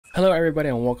Hello everybody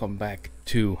and welcome back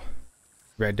to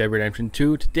Red Dead Redemption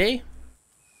 2. Today,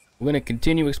 we're going to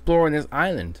continue exploring this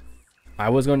island. I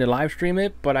was going to live stream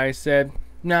it, but I said,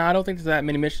 nah, I don't think there's that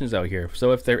many missions out here.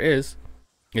 So if there is,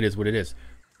 it is what it is.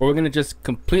 But we're going to just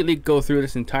completely go through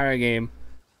this entire game,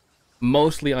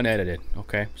 mostly unedited,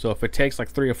 okay? So if it takes like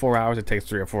 3 or 4 hours, it takes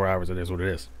 3 or 4 hours, it is what it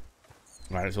is.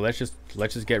 Alright, so let's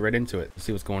just get right into it. Let's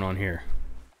see what's going on here.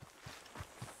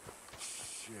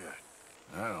 Shit,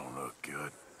 that don't look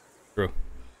good. True.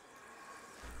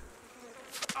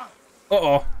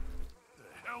 Uh-oh.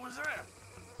 The hell was that?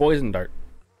 Poison dart,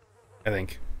 I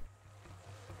think.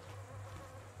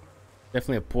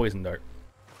 Definitely a poison dart.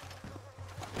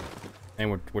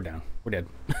 And we're down. We're dead.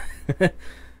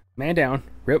 Man down.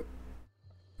 Rip.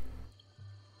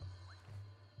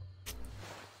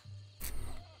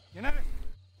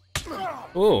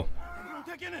 Oh.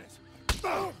 ¿Quién eres?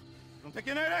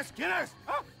 ¿Quién eres? ¿Quién es?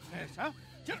 ¿Ah? ¿Quién es? ¿Ah?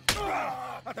 ¿Quién?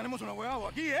 Ah, tenemos un ahuevado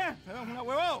aquí, ¿eh? Tenemos un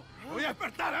ahuevado. Lo voy a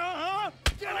despertar, ¿ah?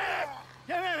 ¿Quién eres?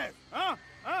 ¿Quién eres? ¿Ah?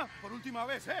 ¿Ah? Por última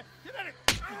vez, ¿eh? ¿Quién eres?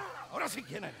 Ahora sí,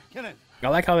 ¿quién eres? ¿Quién eres? I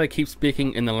like how they keep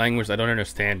speaking in the language I don't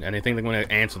understand, and they think they're going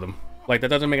to answer them. Like, that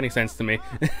doesn't make any sense to me.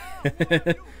 Where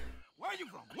are you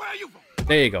from? Where are you from?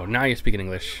 There you go. Now you're speaking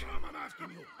English. I'm asking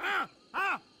you. Ah?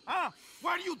 Ah? Ah?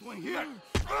 What are you doing here?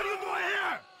 What are you doing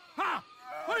here? Huh?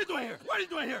 What are you doing here? What are you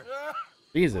doing here?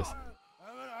 Jesus.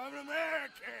 I'm an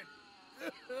American.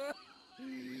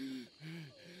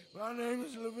 My name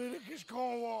is Leviticus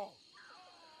Cornwall.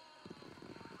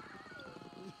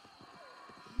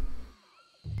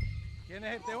 ¿Quién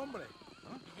es este hombre?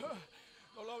 ¿Ah?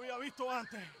 No lo había visto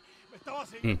antes. Me estaba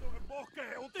siguiendo en el bosque.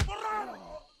 Un tipo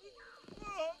raro.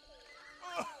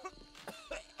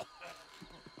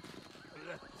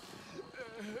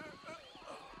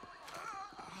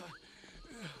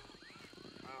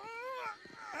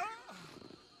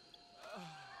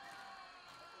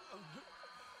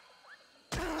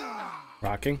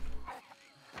 Rocking.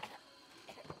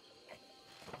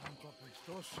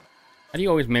 How do you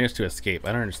always manage to escape?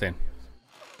 I don't understand.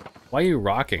 Why are you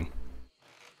rocking?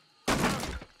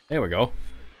 There we go.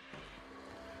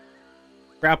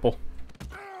 Grapple.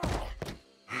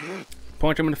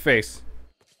 Punch him in the face.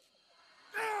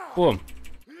 Boom.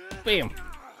 Bam.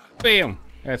 Bam.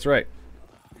 That's right.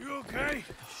 You okay?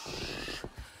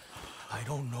 I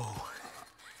don't know.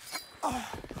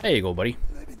 There you go, buddy.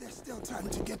 Maybe there's still time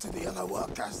to get to the other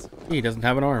workers. He doesn't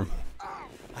have an arm.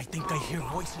 I think I hear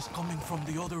voices coming from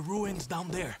the other ruins down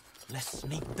there. Let's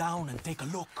sneak down and take a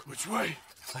look. Which way?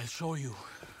 I'll show you.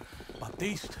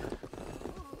 Baptiste,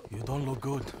 you don't look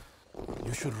good.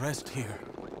 You should rest here.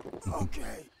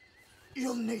 Okay.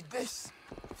 You'll need this.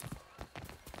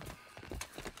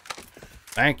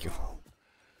 Thank you.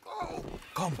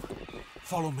 Come,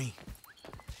 follow me.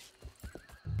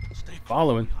 Stay close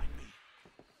Following. behind me.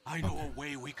 I know a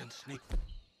way we can sneak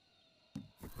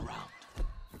around.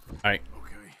 Alright.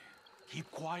 Okay.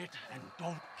 Keep quiet and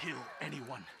don't kill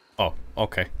anyone. Oh,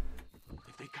 okay.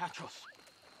 If they catch us,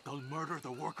 they'll murder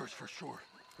the workers for sure.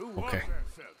 Who Okay. was that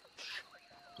fella?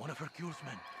 One of Hercule's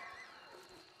men.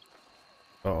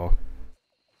 Uh-oh.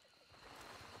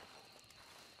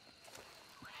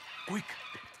 Quick,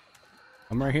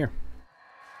 I'm right here.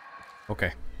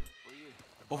 Okay.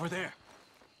 over there.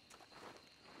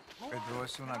 Te voy a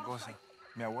decir una cosa.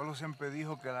 Mi abuelo siempre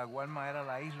dijo que la Guarma era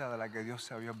la isla de la que Dios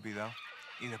se había olvidado.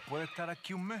 Y después de estar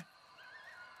aquí un mes,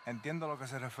 entiendo a lo que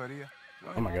se refería.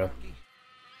 Oh my god.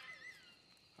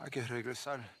 Hay que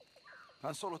regresar.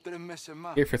 Tan solo 3 meses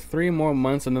más. Here for 3 more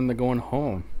months and then they're going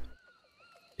home.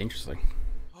 Interesting.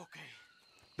 Okay,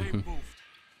 they moved.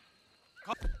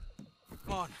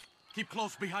 Come on, keep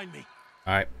close behind me.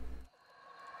 Alright.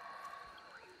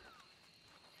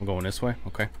 I'm going this way?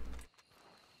 Okay.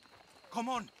 Come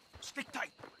on, stick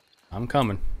tight. I'm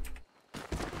coming.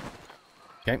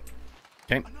 Okay.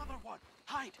 Okay. Another one.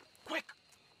 Hide, quick.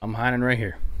 I'm hiding right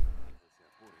here.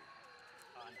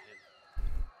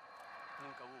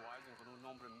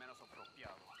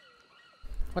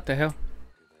 What the hell?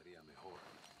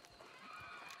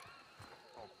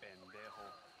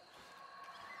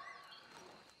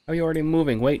 Are you already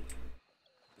moving? Wait.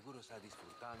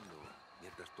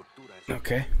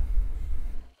 Okay.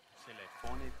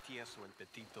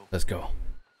 Let's go.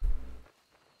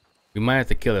 We might have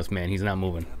to kill this man. He's not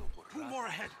moving. 2 more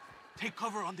ahead. Take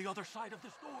cover on the other side of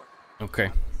this door.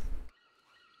 Okay.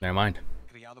 Never mind.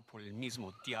 Criado por el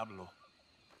mismo diablo.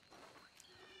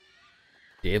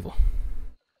 Devil.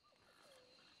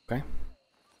 Okay.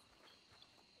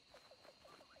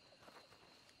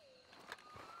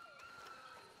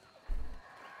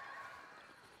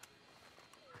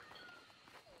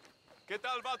 ¿Qué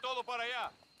tal va todo para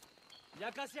allá?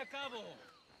 Ya casi acabo.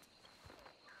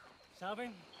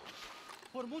 ¿Saben?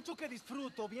 Por mucho que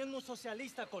disfruto viendo un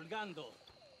socialista colgando,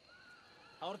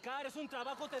 ahorcar es un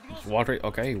trabajo tedioso. Walked right,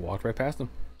 okay, he walked right past him.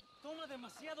 Toma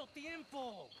demasiado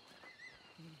tiempo.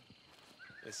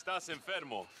 Estás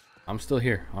enfermo. I'm still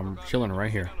here. I'm chilling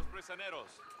right here. Los prisioneros.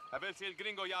 A ver si el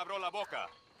gringo ya abrió la boca.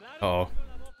 Claro, Uh-oh. abrió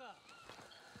la boca.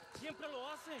 Siempre lo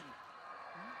hacen.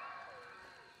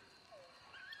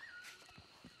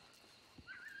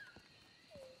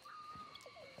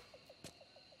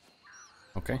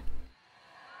 Okay.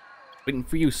 Waiting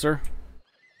for you, sir.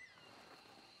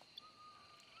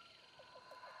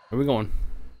 Where we going?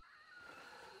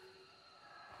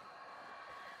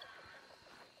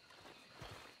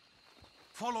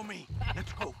 Follow me.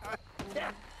 Let's go.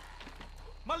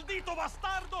 ¡Maldito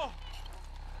bastardo!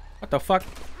 What the fuck?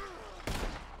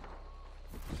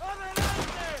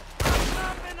 ¡Adelante!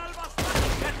 ¡Atrapen al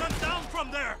bastardo! Get them down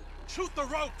from there. Shoot the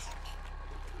ropes.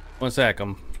 One sec.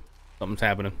 Something's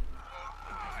happening.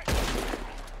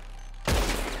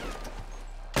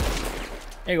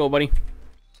 There you go, buddy.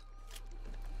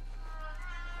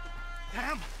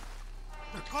 Damn.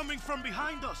 They're coming from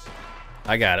behind us.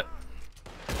 I got it.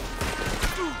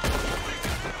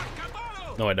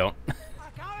 No, I don't.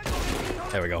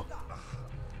 There we go.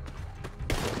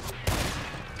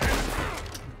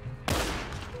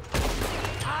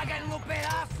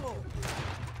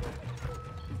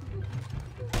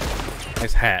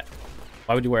 Nice hat.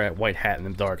 Why would you wear a white hat in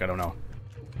the dark? I don't know.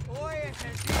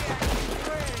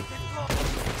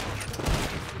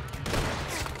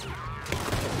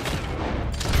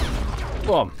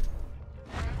 Whoa.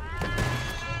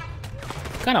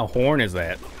 What kind of horn is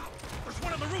that? There's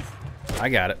one on the roof. I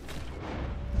got it.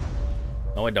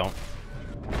 No, I don't.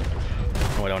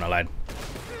 No, I don't. I lied.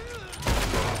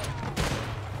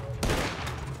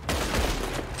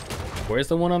 Where's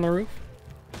the one on the roof?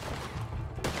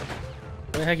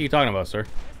 What the heck are you talking about, sir?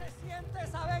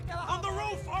 On the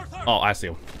roof, Arthur. Oh, I see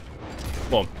him.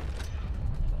 Boom.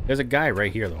 There's a guy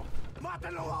right here, though.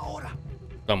 Mátalo ahora.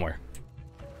 Somewhere.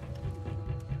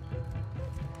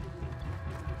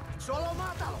 Solo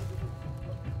mátalo.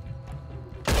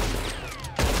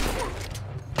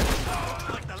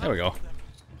 There we go.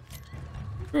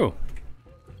 Ooh.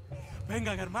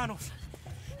 Vengan, hermanos.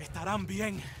 Estarán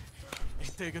bien.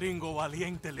 Este gringo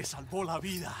valiente le salvó la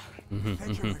vida.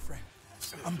 Thank you, my friend.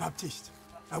 I'm Baptiste.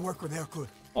 I work with Hercule.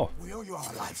 Oh. We owe you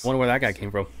our lives. Wonder where that guy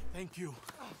came from. Thank you.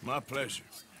 My pleasure.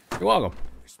 You're welcome.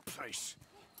 This place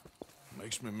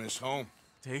makes me miss home.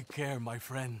 Take care, my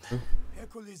friend.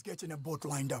 Hercule is getting a boat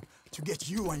lined up to get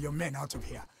you and your men out of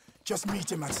here. Just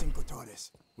meet him at Cinco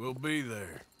Torres. We'll be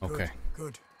there. Okay.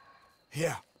 Good.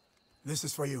 Here. This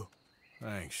is for you.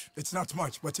 Thanks. It's not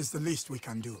much, but it's the least we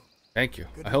can do. Thank you.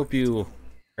 I hope you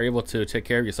are able to take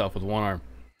care of yourself with one arm.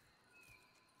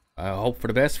 I hope for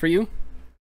the best for you.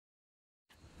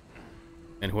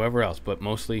 And whoever else, but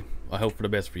mostly I hope for the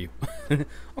best for you.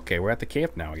 Okay, we're at the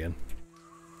camp now again.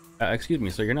 Excuse me,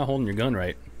 sir, you're not holding your gun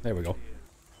right. There we go.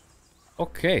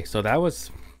 Okay, so that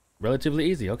was relatively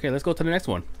easy. Okay, let's go to the next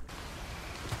one.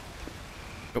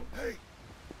 Oh. Hey.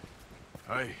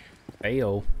 Hey.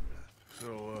 Heyo.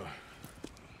 So,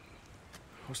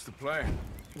 what's the plan?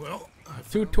 Well, I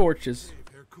Two torches.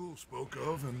 Hercule spoke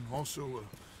of, and also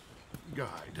a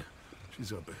guide.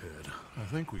 She's up ahead. I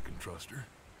think we can trust her.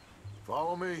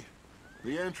 Follow me.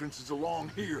 The entrance is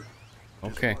along here.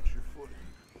 Just Okay. watch your footing.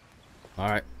 All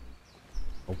right.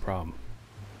 No problem.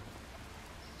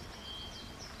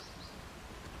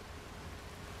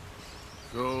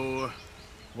 So,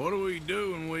 what do we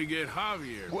do when we get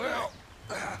Javier? Well,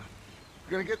 we're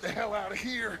gonna get the hell out of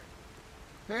here.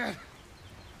 And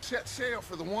set sail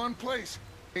for the one place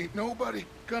ain't nobody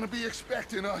gonna be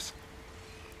expecting us.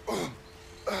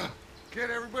 Get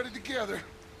everybody together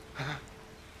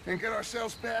and get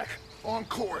ourselves back on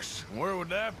course. Where would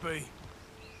that be?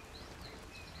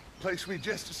 Place we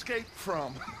just escaped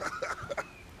from.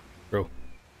 Bro.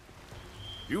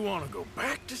 You want to go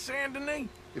back to Saint Denis?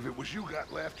 If it was you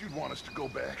got left, you'd want us to go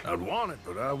back. I'd want it,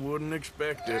 but I wouldn't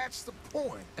expect it. That's the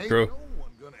point. Ain't True. no one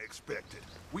gonna expect it.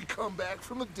 We come back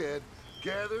from the dead,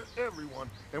 gather everyone,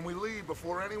 and we leave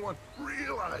before anyone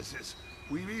realizes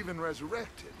we've even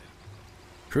resurrected.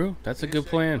 True. That's a good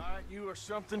plan. You or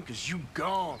something? Cause you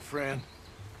gone, friend.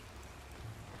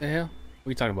 The hell? What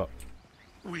are you talking about?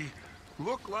 We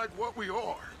look like what we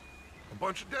are. A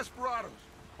bunch of desperados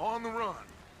on the run.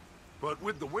 But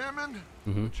with the women,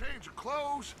 a change of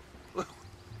clothes,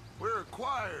 we're a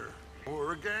choir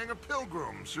or a gang of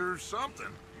pilgrims or something.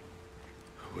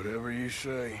 Whatever you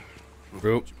say.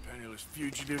 True. Bunch of penniless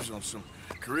fugitives on some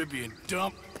Caribbean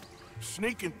dump,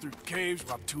 sneaking through caves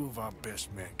while two of our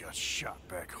best men got shot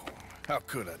back home. How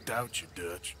could I doubt you,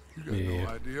 Dutch? You got no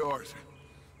idea, Arthur.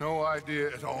 No idea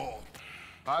at all.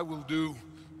 I will do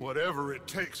whatever it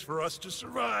takes for us to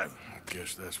survive. I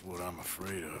guess that's what I'm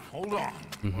afraid of. Hold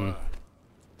on.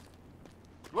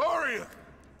 Gloria!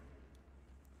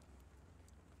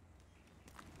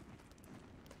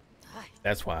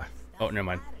 That's why. Oh, never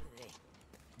mind.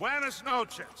 Buenas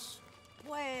noches.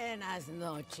 Buenas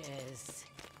noches.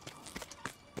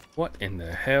 What in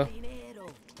the hell? Dinero,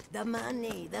 the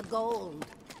money, the gold.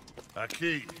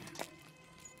 Aquí.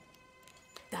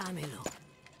 Dámelo.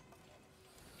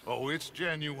 Oh, it's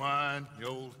genuine, you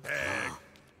old hag.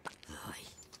 Ay.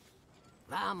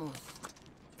 Vamos.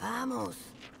 Vamos.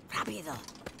 Rápido.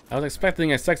 I was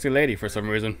expecting a sexy lady for some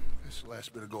reason. This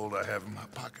last bit of gold I have in my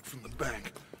pocket from the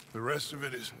bank. The rest of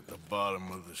it is At the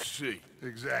bottom of the sea.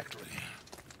 exactly.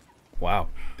 Wow,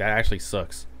 that actually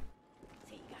sucks.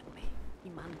 Síganme y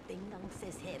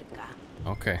manténganse cerca.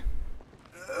 Okay.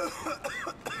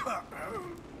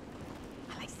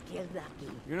 A la izquierda aquí.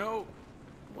 You know,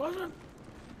 wasn't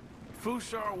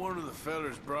Fusar one of the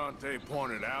fellers Bronte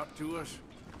pointed out to us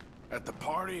at the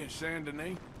party in Saint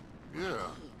Denis? Yeah.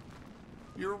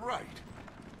 You're right.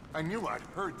 I knew I'd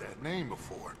heard that name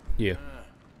before. Yeah.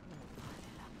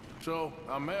 So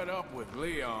I met up with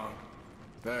Leon.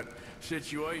 That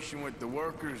situation with the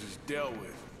workers is dealt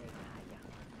with.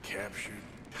 Captured,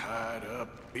 tied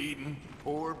up, beaten.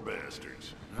 Poor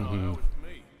bastards. No, that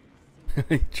was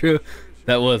me. True.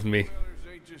 That was me.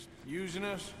 Fellers ain't just using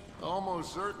us.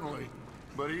 Almost certainly.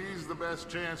 But he's the best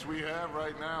chance we have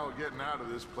right now of getting out of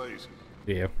this place.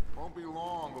 Yeah. Won't be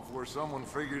long before someone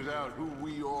figures out who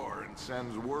we are and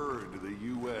sends word to the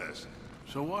U.S.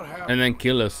 So what happened? And then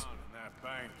kill us. in that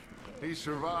bank? He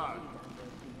survived.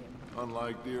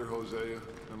 Unlike dear Hosea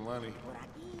and Lenny.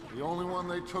 The only one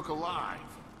they took alive.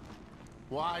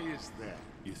 Why is that,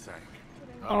 you think?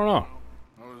 I don't know.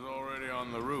 I was already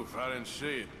on the roof. I didn't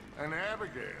see it. And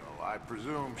Abigail, I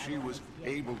presume she was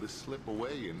able to slip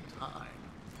away in time.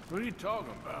 What are you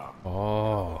talking about?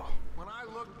 Oh. When I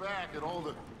look back at all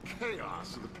the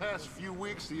chaos of the past few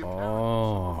weeks, the Oh.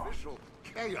 apparent superficial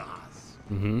chaos,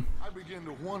 I begin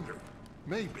to wonder,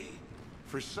 maybe,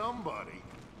 for somebody,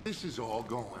 this is all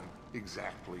going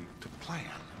exactly to plan.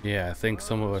 Yeah, I think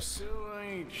some of us. Still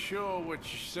ain't sure what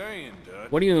you're saying, Dutch.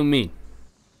 What do you mean?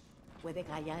 Puede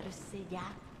callarse ya.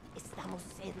 Estamos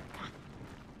cerca.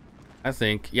 I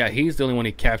think, yeah, he's the only one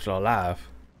he captured alive.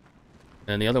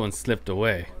 And the other one slipped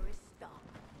away. Stop.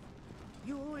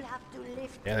 You'll have to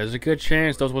lift. Yeah, there's a good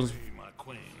chance those ones, My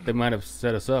queen. they might have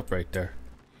set us up right there.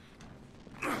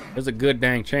 There's a good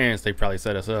dang chance they probably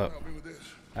set us up. Help me with this.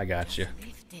 I got you.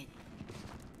 Lift it.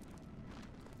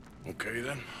 Okay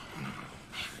then.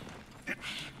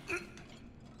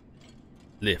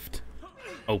 Lift.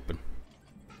 Open.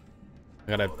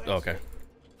 I gotta, okay.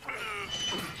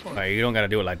 Alright, you don't gotta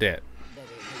do it like that.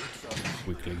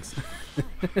 Weaklings.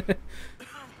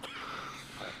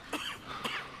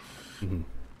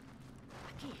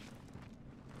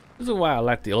 This is why I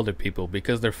like the older people,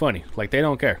 because they're funny. Like, they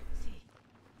don't care.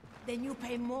 Then you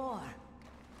pay more.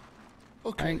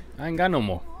 Okay, I ain't got no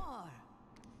more. More.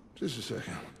 just a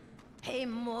second. Pay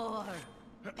more.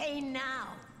 Pay now.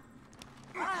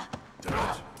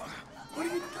 Dutch, what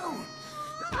are you doing?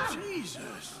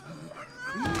 Jesus.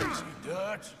 Easy,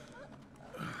 Dutch.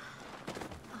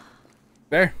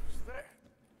 There.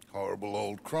 Horrible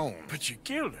old crone. But you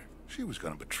killed her. She was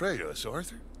gonna betray us,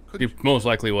 Arthur. Could He most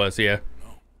likely was, yeah.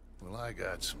 Well, I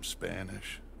got some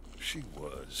Spanish. She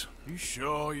was. You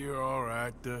sure you're all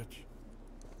right, Dutch?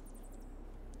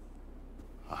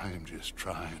 I am just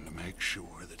trying to make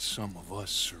sure that some of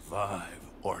us survive,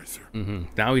 Arthur.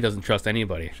 Now he doesn't trust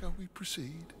anybody. Shall we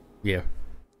proceed? Yeah.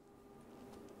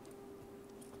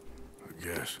 I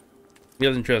guess. He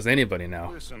doesn't trust anybody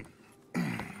now. Listen,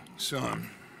 son,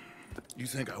 you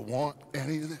think I want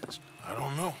any of this? I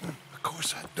don't know. Of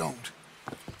course I don't.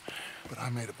 But I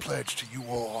made a pledge to you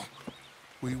all.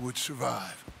 We would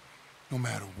survive, no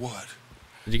matter what.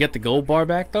 Did you get the gold bar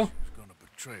back, though? She's gonna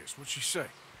betray us. What'd she say?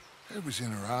 It was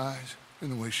in her eyes, in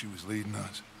the way she was leading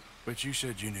us. But you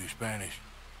said you knew Spanish.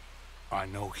 I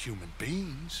know human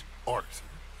beings, Arthur.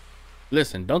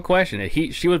 Listen, don't question it.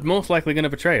 She was most likely going to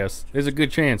betray us. There's a good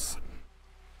chance.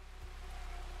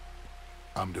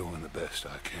 I'm doing the best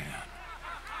I can.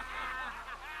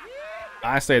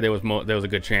 I say there was a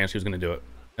good chance she was going to do it.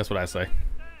 That's what I say.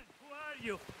 Who are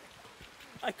you?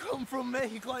 I come from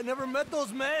Mexico. I never met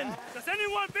those men. Does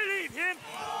anyone believe him?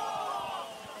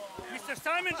 Mr.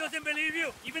 Simon doesn't believe you.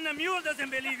 Even the mule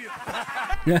doesn't believe you.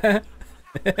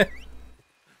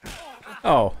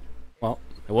 Oh, well,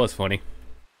 it was funny.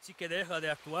 Así que deja de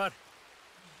actuar.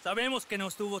 Sabemos que no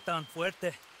estuvo tan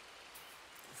fuerte.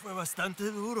 Fue bastante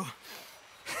duro.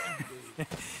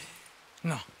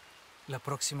 No, la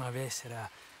próxima vez será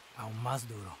aún más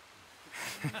duro.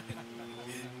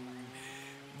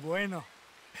 Bueno,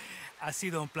 ha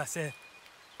sido un placer.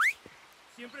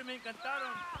 Siempre me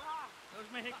encantaron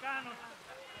los mexicanos.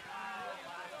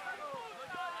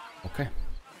 Okay.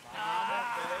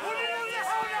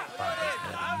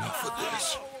 Enough of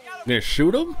this. You gonna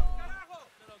shoot him?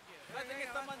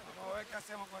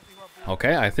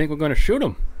 Okay, I think we're gonna shoot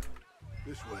him.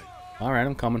 This way. All right,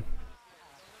 I'm coming.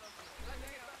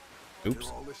 Oops.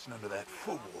 They're all listening to that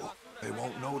fool. They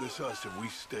won't notice us if we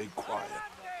stay quiet.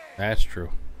 That's true.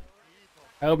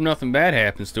 I hope nothing bad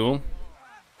happens to him.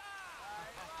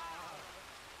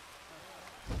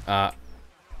 I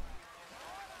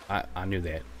knew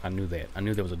that. I knew that. I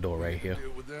knew there was a door right here.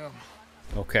 Deal with them.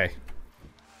 Okay,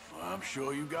 Well, I'm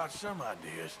sure you got some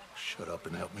ideas. Shut up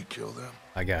and help me kill them.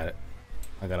 I got it.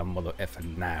 I got a mother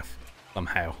effing knife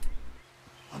somehow.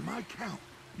 On my count,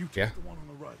 you take Yeah. the one on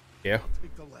the right. Yeah. I'll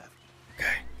take the left.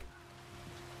 Okay.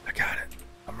 I got it.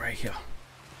 I'm right here.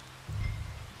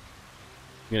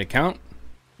 You gonna count?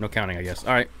 No counting, I guess.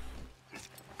 All right.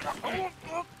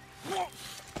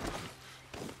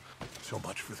 So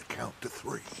much for the count to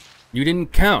 3. You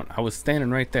didn't count. I was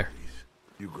standing right there.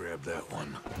 You grab that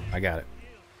one. I got it.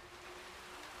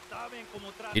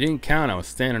 You didn't count. I was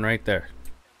standing right there.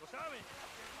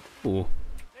 Ooh.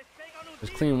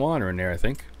 There's clean water in there, I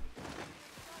think.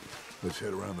 Let's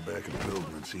head around the back of the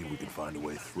building and see if we can find a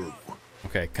way through.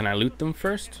 Okay, can I loot them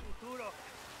first? I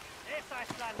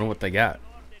wonder what they got.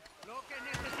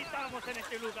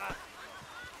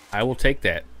 I will take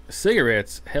that.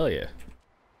 Cigarettes? Hell yeah.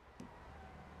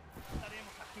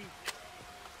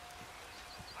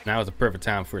 Now is the perfect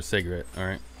time for a cigarette.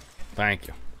 Alright. Thank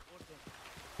you.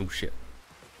 Oh shit.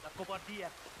 What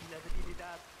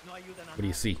do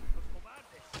you see?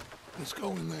 Let's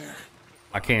go in there.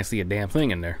 I can't see a damn thing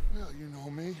in there. Well, you know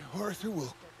me. Arthur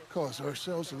will cause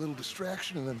ourselves a little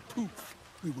distraction and then poof,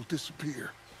 we will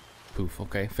disappear. Poof,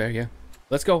 okay, fair, yeah.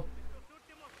 Let's go.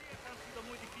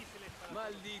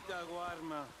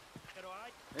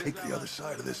 Take the other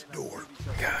side of this door.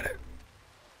 Got it.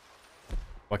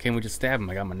 Why can't we just stab him?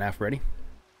 I got my knife ready.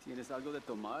 ¿Tienes algo de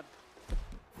tomar?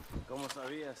 ¿Cómo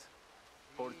sabías?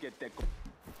 Porque te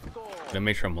Gonna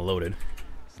make sure I'm loaded.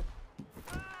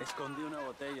 escondí una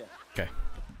botella. Okay.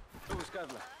 Voy a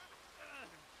buscarla.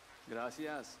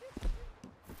 Gracias.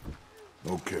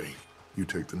 Okay, you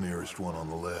take the nearest one on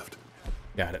the left.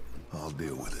 Got it. I'll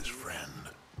deal with his friend.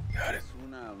 Got it. Es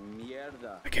una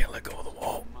mierda. I can't let go of the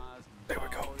wall. Más There we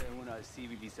go. bajo de una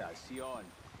civilización.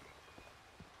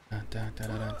 Dun, dun, dun,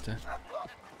 dun, dun, dun.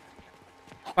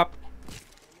 Up.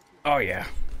 Oh yeah.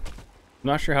 I'm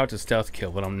not sure how it's a stealth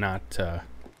kill, but I'm not.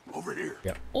 Over here.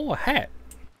 Yep. Oh, a hat.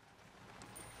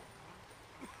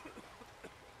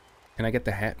 Can I get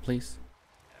the hat, please?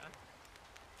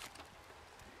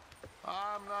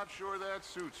 I'm not sure that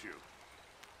suits you.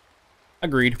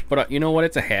 Agreed. But you know what?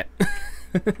 It's a hat.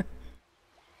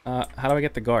 How do I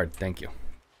get the guard? Thank you.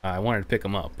 I wanted to pick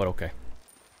him up, but okay.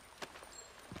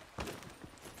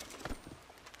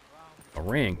 A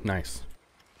ring. Nice.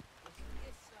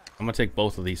 I'm gonna take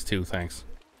both of these too, thanks.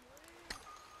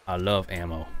 I love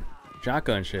ammo.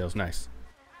 Shotgun shells, nice.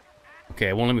 Okay,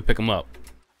 it won't let me pick them up.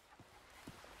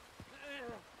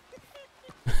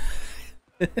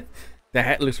 The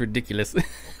hat looks ridiculous.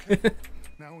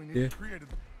 Now we need Yeah. to create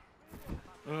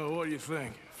a... What do you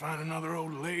think? Find another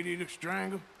old lady to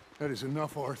strangle? That is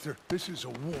enough, Arthur. This is a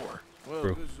war. Well,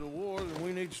 True. if this is a war, then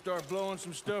we need to start blowing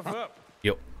some stuff up.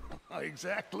 Yep.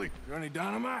 Exactly. Got any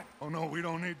dynamite? Oh no, we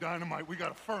don't need dynamite. We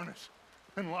got a furnace.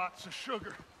 And lots of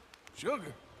sugar. Sugar?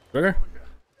 Sugar?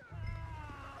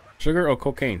 Sugar or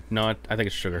cocaine? No, I think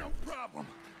it's sugar. No problem.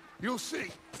 You'll see.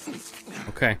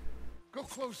 Okay. Go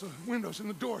close the windows and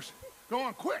the doors. Go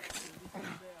on, quick.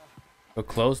 But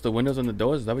close the windows and the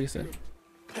doors? Is that what you said?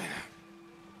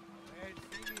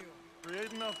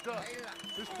 Create enough dust.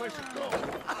 This place will go.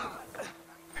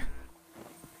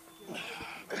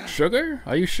 Sugar?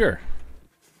 Are you sure?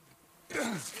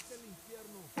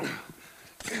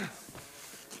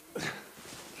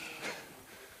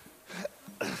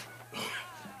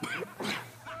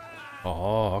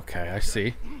 Oh, okay, I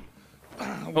see.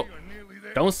 Oh,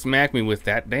 don't smack me with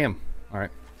that. Damn. All right.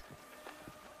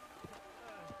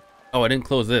 Oh, I didn't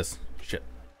close this. Shit.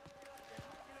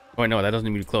 Oh, wait, no, that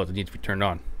doesn't need to be closed. It needs to be turned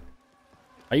on.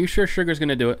 Are you sure sugar's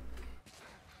gonna do it?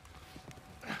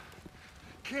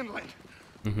 Kindling.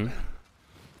 Mm-hmm.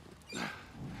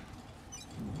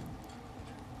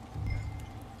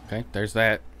 Okay, there's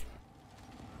that.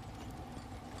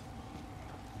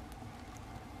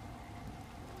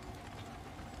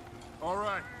 All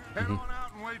right, Head on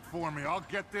out and wait for me. I'll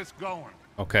get this going.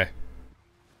 Okay.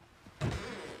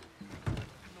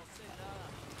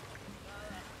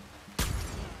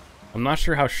 I'm not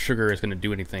sure how sugar is going to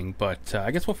do anything, but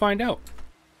I guess we'll find out.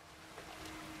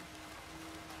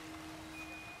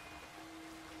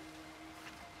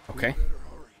 Okay.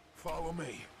 Follow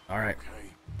me. All right.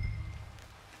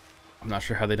 I'm not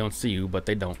sure how they don't see you, but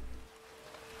they don't.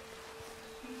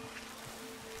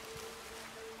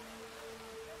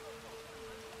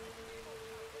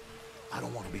 I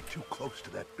don't want to be too close to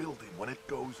that building when it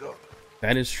goes up.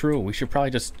 That is true. We should probably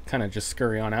just kind of just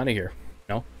scurry on out of here.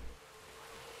 No?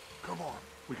 Come on.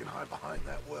 We can hide behind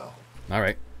that well. All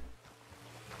right.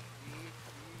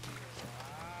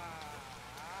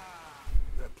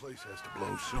 That place has to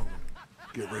blow soon.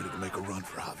 Get ready to make a run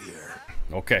for Javier.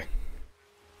 Okay.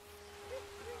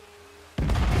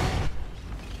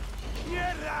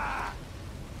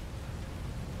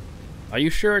 Are you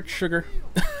sure it's sugar?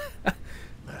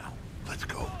 Now, let's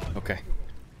go. Okay.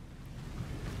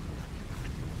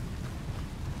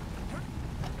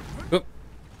 Oop.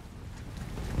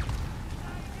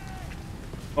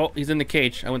 Oh, he's in the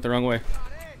cage. I went the wrong way.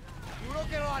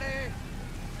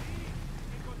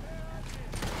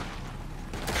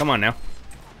 Come on now.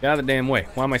 Get out of the damn way.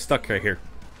 Why am I stuck right here?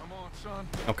 Come on, son.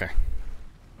 Okay.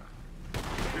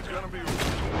 It's gonna be...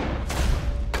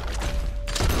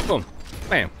 Boom.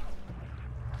 Bam.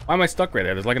 Why am I stuck right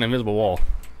there? There's like an invisible wall.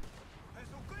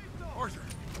 Arthur,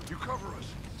 you cover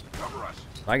us. Cover us.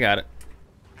 I got it.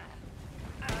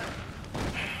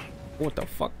 What the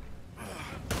fuck?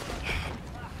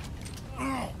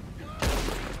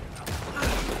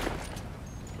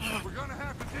 We're gonna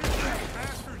have to deal with these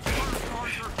bastards first,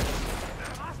 Arthur.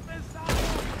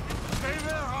 Stay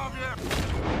there, Javier.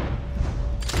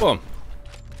 Boom.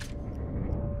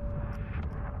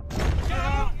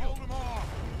 Hold them off.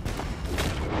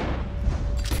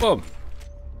 Boom.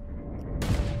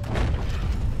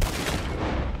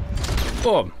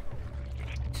 Boom.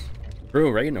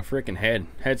 Threw right in the freaking head.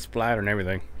 Head splattered and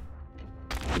everything.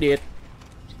 He did.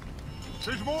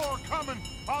 There's more coming.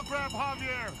 I'll grab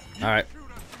Javier. You all right.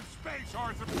 shoot us from space,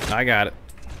 Arthur. I got it.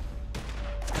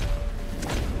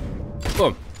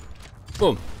 Boom.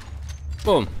 Boom.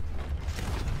 Boom.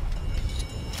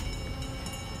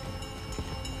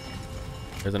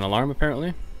 There's an alarm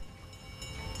apparently.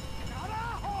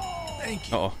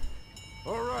 Thank you. Uh-oh.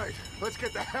 All right, let's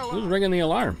get the hell out. Who's ringing the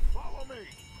alarm? Follow me.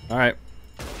 All right.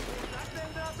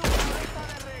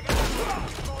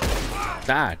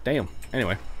 Ah, damn.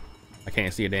 Anyway, I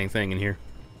can't see a dang thing in here.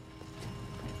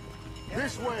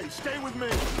 This way. Stay with me.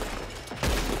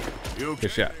 You okay?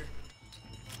 Good shot.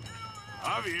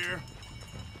 Javier.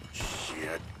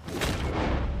 Shit.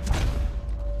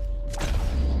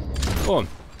 Boom.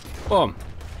 Boom.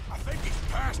 I think he's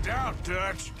passed out,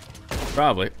 Dutch.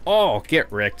 Probably. Oh, get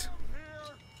wrecked.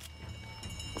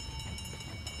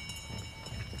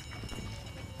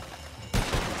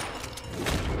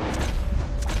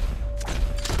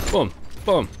 Boom.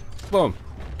 Boom. Boom.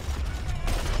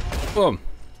 Boom.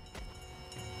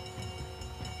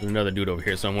 There's another dude over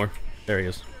here somewhere. There he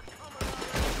is.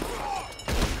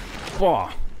 Whoa.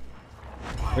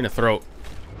 In the throat.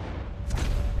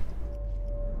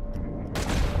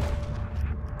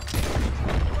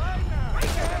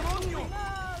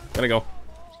 Gotta go.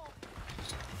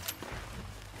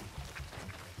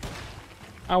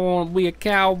 I want to be a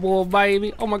cowboy,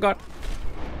 baby. Oh my god.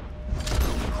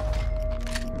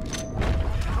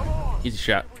 Easy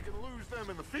shot. We can lose them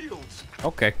in the fields.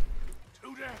 Okay.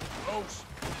 Too damn close.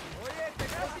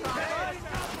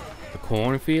 The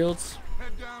cornfields.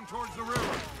 Head down towards the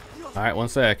river. Alright, one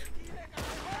sec.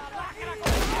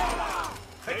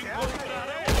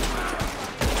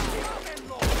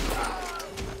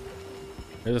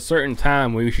 There's a certain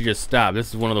time where we should just stop. This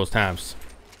is one of those times.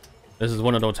 This is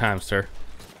one of those times, sir.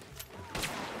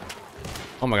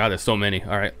 Oh my god, there's so many.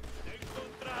 Alright.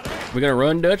 We gonna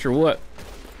run, Dutch, or what?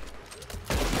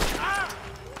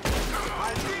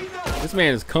 This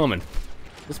man is coming.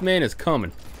 This man is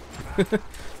coming. Alright,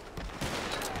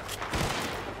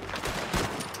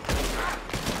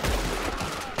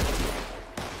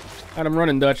 I'm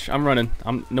running, Dutch. I'm running.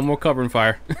 I'm no more covering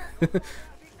fire.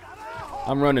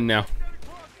 I'm running now.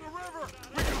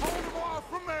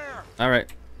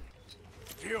 Alright.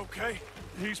 Is he okay?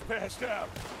 He's passed out.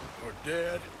 Or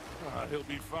dead? He'll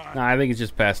be fine. Nah, I think he's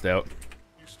just passed out.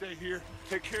 You stay here.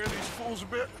 Take care of these fools a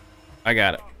bit. I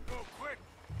got it. Go quick.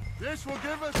 This will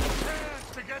give us a chance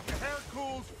to get to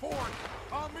Hercule's fort.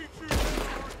 I'll meet you there.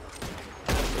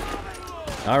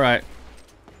 Alright.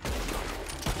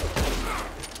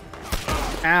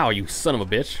 Ow, you son of a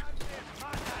bitch.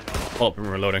 Oh, I'm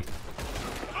reloading.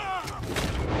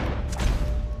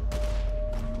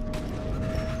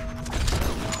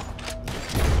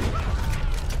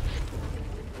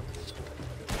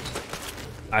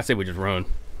 I say we just run.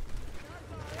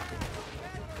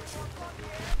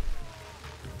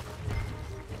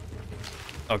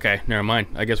 Okay, never mind.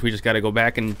 I guess we just gotta go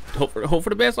back and hope for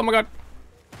the best. Oh my god.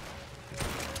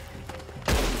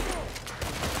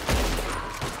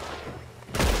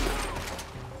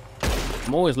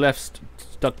 I'm always left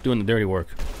stuck doing the dirty work.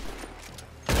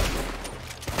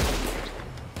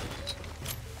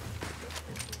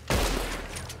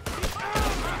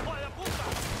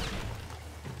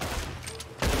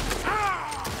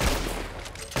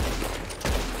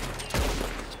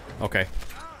 Okay.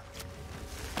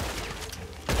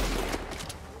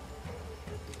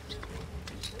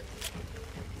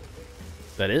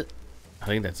 Is that it? I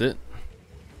think that's it.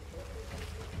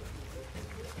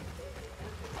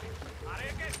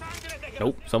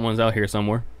 Nope, someone's out here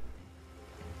somewhere.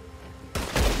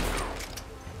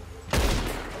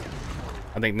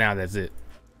 I think now that's it.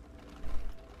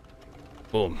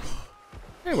 Boom.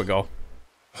 There we go.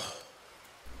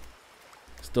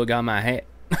 Still got my hat.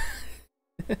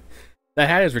 That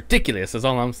hat is ridiculous, that's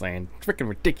all I'm saying. Freaking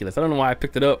ridiculous. I don't know why I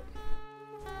picked it up.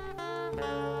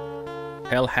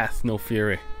 Hell hath no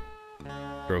fury.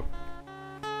 True.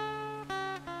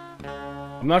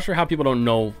 I'm not sure how people don't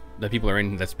know that people are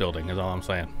in this building, is all I'm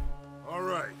saying. All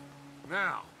right.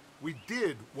 Now, we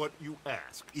did what you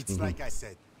asked. It's like I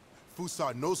said.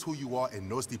 Fusa knows who you are and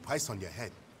knows the price on your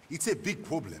head. It's a big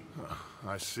problem.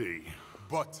 I see.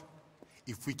 But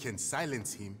if we can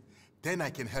silence him, then I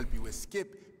can help you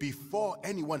escape before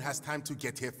anyone has time to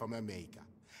get here from America.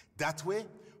 That way,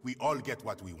 we all get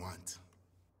what we want.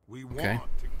 We want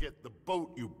to get the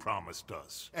boat you promised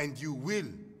us. And you will.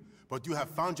 But you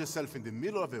have found yourself in the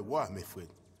middle of a war, my friend.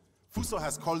 Fuso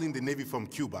has called in the Navy from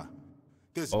Cuba.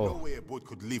 There's no way a boat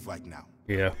could leave right now.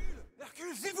 Yeah.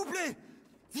 S'il vous plaît!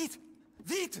 Vite!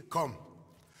 Vite! Come.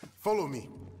 Follow me.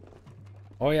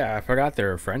 Oh yeah, I forgot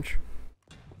they're French.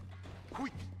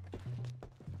 Quick.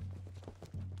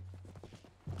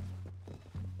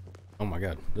 Oh my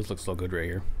god, this looks so good right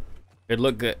here. It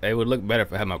look good. It would look better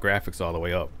if I had my graphics all the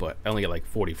way up, but I only get like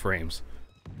 40 frames.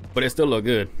 But it still look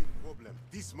good.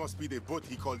 This must be the boat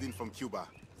he called in from Cuba.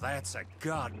 That's a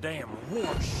goddamn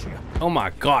warship. Oh my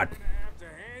god.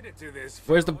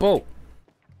 Where's the boat?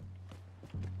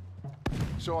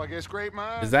 So I guess great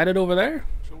minds. Is that it over there?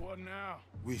 So what now?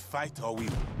 We fight or we...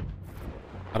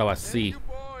 How do I see? You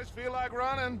boys feel like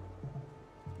running?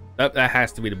 That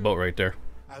has to be the boat right there.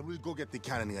 I will go get the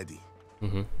cannon ready.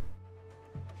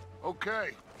 Okay,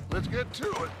 let's get to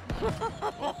it.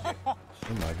 Oh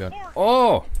my god.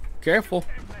 Oh, careful.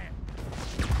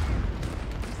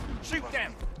 Shoot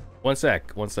them. One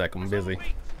sec, I'm busy.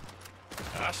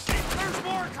 I see. There's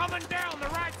more coming down the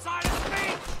right side of the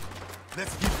beach.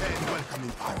 Let's prepare a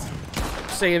welcoming party.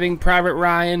 Saving Private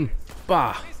Ryan.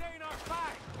 Bah.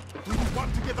 Do you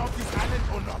want to get off this island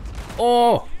or not?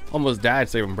 Oh, almost died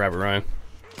saving Private Ryan.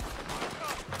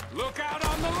 Look out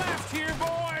on the left here,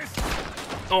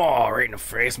 boys. Oh, right in the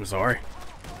face, I'm sorry.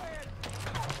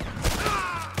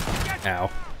 Ow.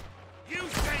 You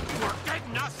said you were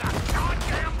getting us a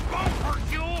goddamn boat,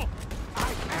 Hercule.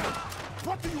 I am.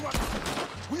 What do you want to do?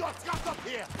 We are trapped up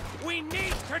here. We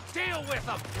need to deal with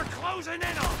them. They're closing in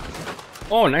on us.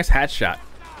 Oh, nice hat shot.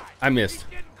 I missed.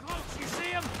 Getting close. You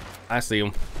see him? I see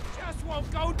him. Just won't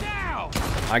go down.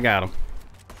 I got him.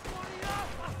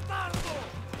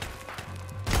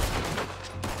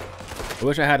 I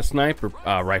wish I had a sniper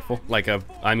rifle, like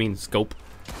I mean scope.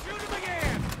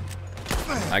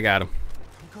 I got him.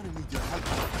 I'm gonna need your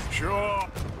help. Sure.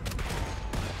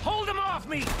 Hold him off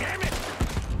me, damn it!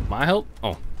 My help?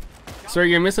 Oh. Sir,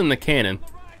 you're missing the cannon.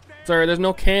 Sir, there's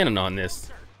no cannon on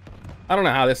this. I don't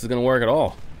know how this is gonna work at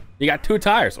all. You got 2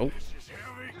 tires. Oh.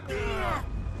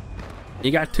 You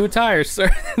got 2 tires,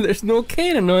 sir. There's no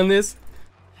cannon on this.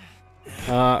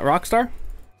 Rockstar?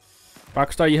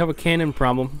 Rockstar, you have a cannon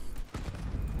problem.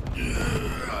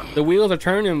 The wheels are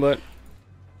turning, but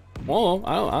well,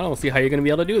 I don't see how you're gonna be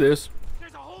able to do this.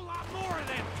 There's a whole lot more of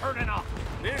them turning off.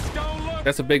 This don't look.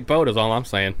 That's a big boat, is all I'm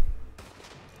saying.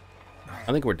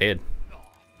 I think we're dead.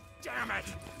 Damn it!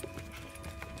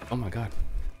 Oh my god.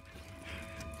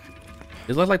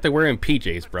 It looks like they're wearing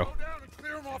PJs, bro.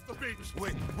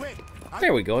 Wait, wait.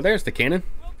 There we go. There's the cannon.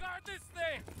 We'll guard this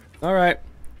thing. All right.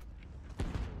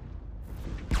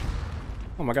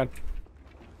 Oh my god.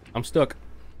 I'm stuck.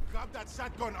 Grab that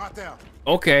shotgun out there.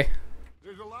 Okay.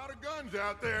 There's a lot of guns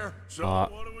out there. So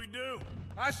what do we do?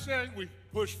 I say we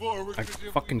push forward. I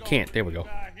fucking can't. There we go.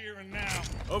 Here and now.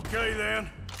 Okay then.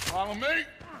 Follow me.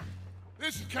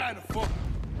 This is kind of fun.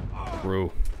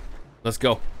 Through. Let's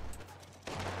go.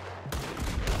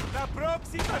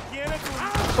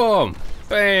 Boom.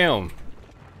 Bam.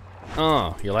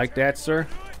 Oh, you like that, sir?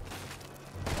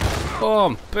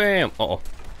 Boom, bam. Uh-oh.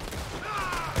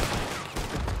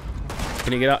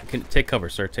 Can you get out? Can take cover,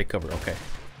 sir? Take cover. Okay.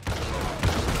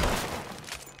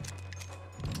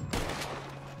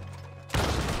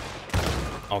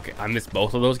 Okay, I missed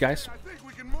both of those guys.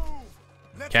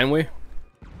 Can we?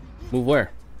 Move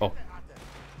where? Oh,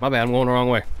 my bad. I'm going the wrong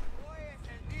way.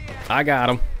 I got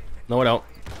him. No, I don't.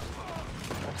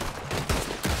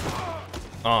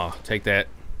 Oh, take that.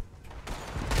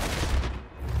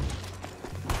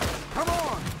 Come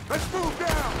on, let's move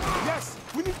down. Yes,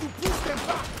 we need to push them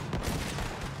back.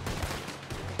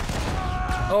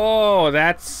 Oh,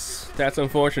 that's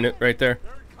unfortunate right there.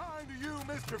 Kind to you,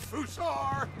 Mr.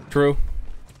 Fusar. True.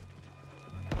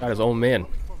 Got his own man.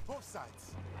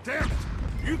 Damn it!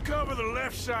 You cover the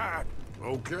left side.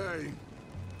 Okay.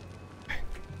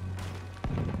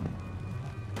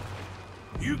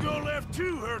 You go left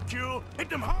too, Hercule. Hit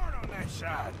them hard on that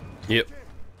side. Yep.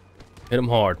 Hit him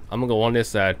hard. I'm gonna go on this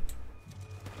side.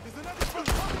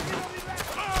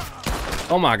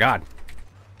 Oh my god.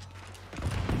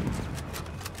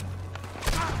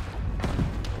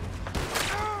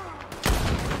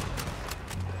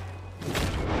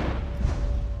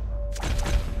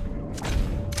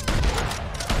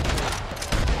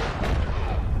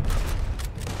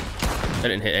 I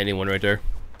didn't hit anyone right there.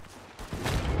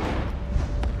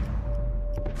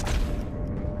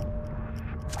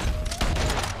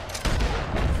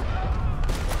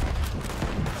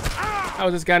 How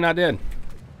is this guy not dead?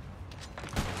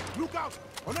 Look out!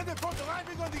 Another boat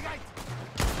arriving on the right.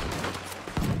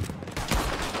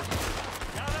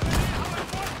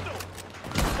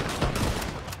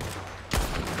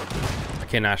 I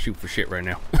cannot shoot for shit right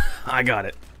now. I got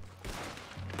it.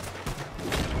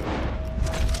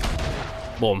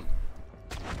 Boom.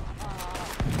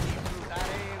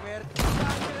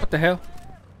 What the hell?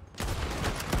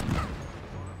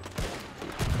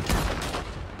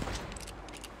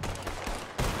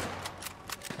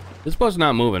 This boat's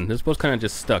not moving. This boat's kind of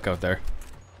just stuck out there.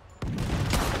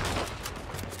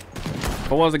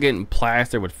 If I wasn't getting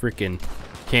plastered with freaking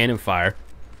cannon fire.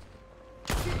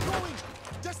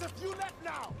 Just a few left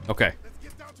now. Okay. Let's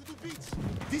get down to the beach.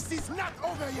 This is not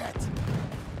over yet.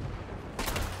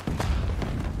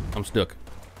 I'm stuck.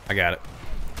 I got it.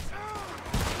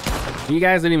 You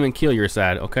guys didn't even kill your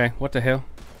side, okay? What the hell?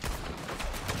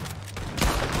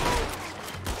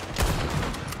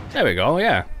 There we go,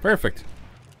 yeah. Perfect.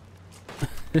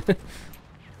 I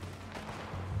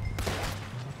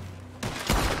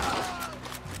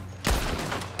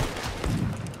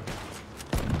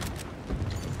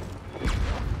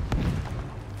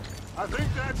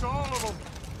think that's all of them.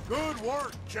 Good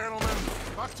work, gentlemen.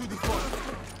 Back to the front.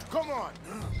 Come on.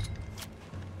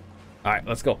 Alright,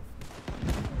 let's go.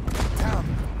 Damn.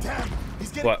 He's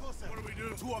getting What? closer. What do we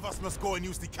do? Two of us must go and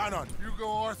use the cannon. You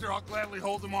go, Arthur. I'll gladly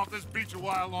hold them off this beach a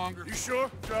while longer. You sure?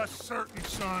 Just certain,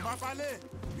 son.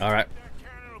 Alright. That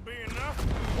cannon will be enough.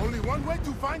 Only one way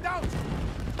to find out.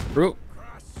 Root.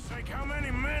 Christ's sake, how many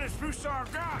men has Fusar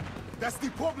got? That's the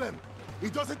problem.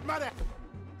 It doesn't matter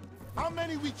how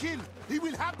many we kill. He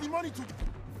will have the money to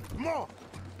more.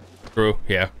 True,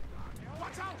 yeah.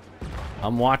 Watch out.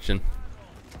 I'm watching.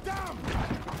 Damn.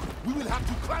 We will have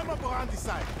to climb up around the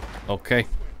side. Okay.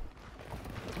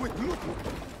 Wait, look.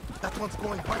 That one's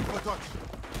going right for touch.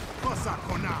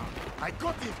 Go now. I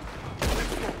got him.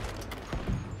 Let's go.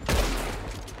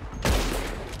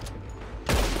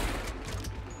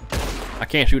 I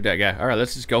can't shoot that guy. Alright,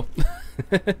 let's just go.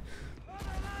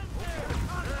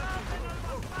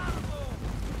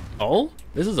 Oh?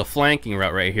 This is a flanking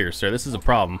route right here, sir. This is a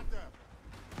problem.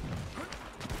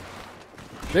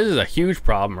 This is a huge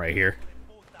problem right here.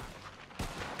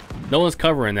 No one's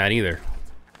covering that either.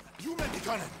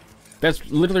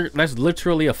 That's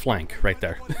literally a flank right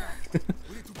there.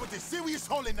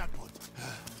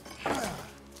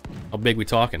 How big we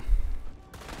talking?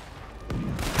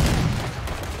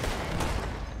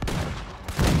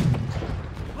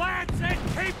 Lance and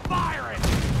keep firing.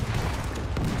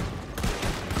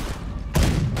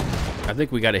 I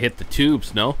think we got to hit the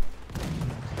tubes, no?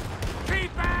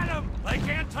 Keep at them. They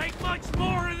can't take much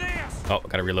more of this. Oh,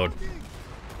 gotta reload.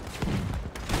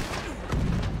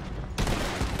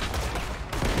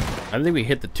 I think we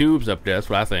hit the tubes up there. That's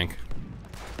what I think.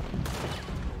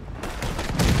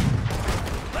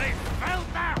 They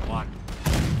felt that one.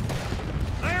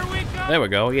 There we go. There we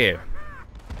go. Yeah.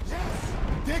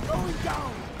 They're going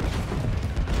down.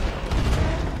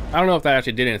 I don't know if that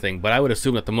actually did anything, but I would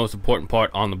assume that the most important part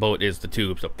on the boat is the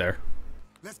tubes up there.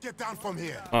 Let's get down from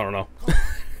here. I don't know.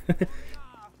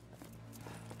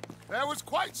 That was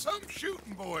quite some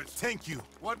shooting, boys. Thank you.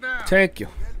 What now? Thank you.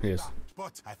 Yes.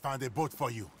 But I found a boat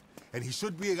for you, and he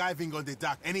should be arriving on the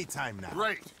dock any time now.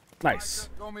 Great. Nice.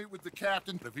 Go meet with the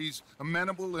captain. If he's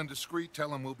amenable and discreet,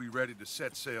 tell him we'll be ready to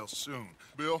set sail soon.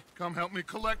 Bill, come help me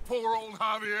collect poor old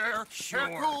Javier.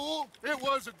 Sure. Yeah, cool. It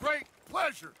was a great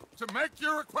pleasure to make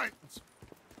your acquaintance.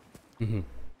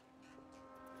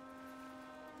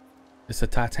 It's the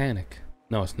Titanic.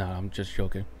 No, it's not. I'm just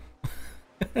joking.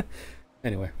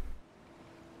 Anyway.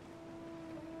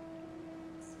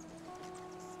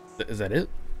 Is that it?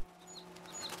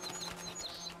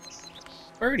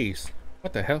 Birdies.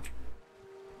 What the hell?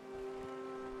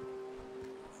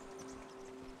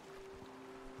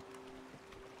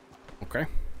 Okay.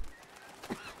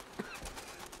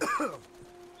 Who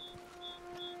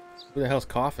the hell's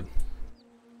coughing?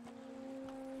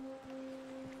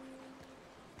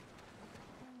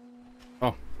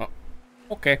 Oh,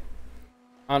 okay.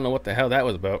 I don't know what the hell that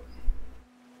was about.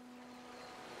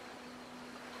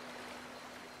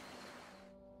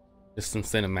 Just some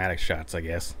cinematic shots, I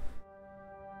guess.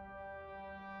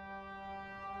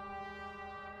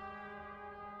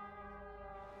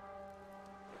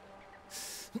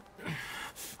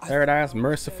 Paradise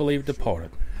mercifully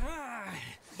departed.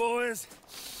 Boys,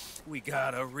 we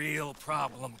got a real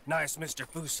problem. Nice Mr.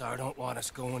 Fusar don't want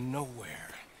us going nowhere.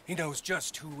 He knows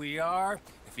just who we are.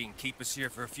 If he can keep us here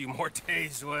for a few more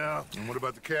days, well... And what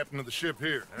about the captain of the ship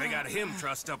here? They got him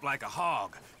trussed up like a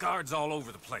hog. Guards all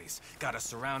over the place. Got us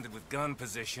surrounded with gun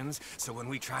positions, so when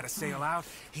we try to sail out,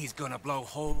 he's gonna blow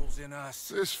holes in us.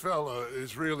 This fella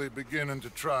is really beginning to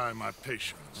try my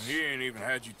patience. He ain't even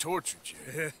had you tortured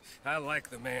yet. I like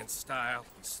the man's style.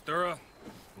 He's thorough,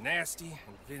 nasty,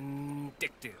 and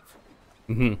vindictive.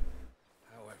 Mm-hmm.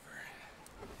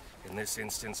 In this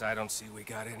instance, I don't see we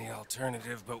got any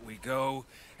alternative, but we go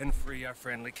and free our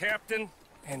friendly captain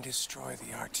and destroy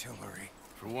the artillery.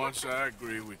 For once, I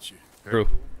agree with you. True.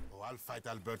 Oh, I'll fight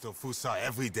Alberto Fusa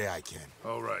every day I can.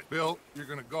 All right. Bill, you're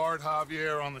gonna guard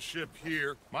Javier on the ship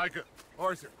here. Micah,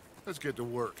 Arthur, let's get to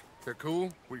work. They're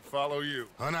cool? We follow you.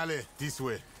 Honale, this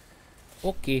way.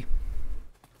 Okay.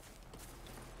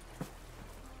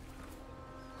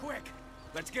 Quick!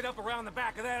 Let's get up around the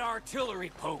back of that artillery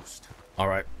post. All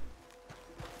right.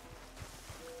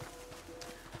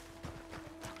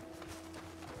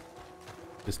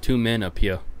 There's 2 men up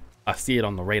here. I see it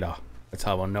on the radar. That's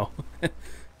how I know.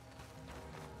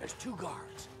 There's 2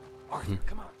 guards. Arthur,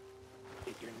 come on.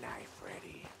 Get your knife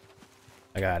ready.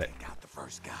 I got it. Take out the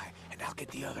first guy, and I'll get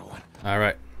the other one. All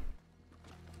right.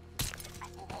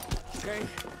 Okay.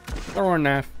 Throw a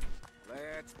knife.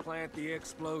 Let's plant the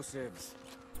explosives.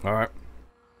 All right.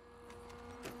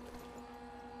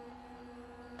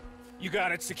 You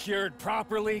got it secured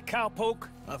properly, cowpoke?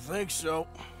 I think so.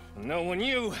 Knowing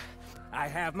you, I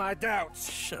have my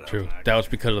doubts. Shut up. True. That was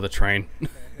because of the train.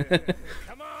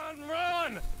 Come on,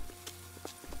 run!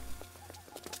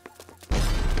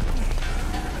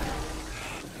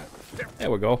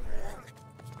 There we go.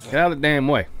 Get out of the damn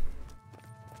way.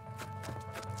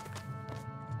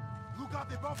 Look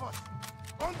out above us.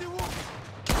 On the wall.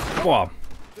 Come on.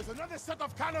 There's another set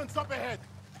of cannons up ahead.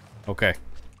 Okay.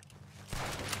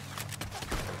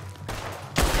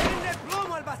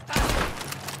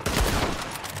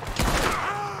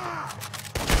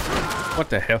 What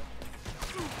the hell?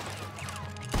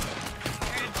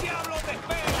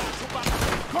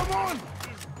 Come on!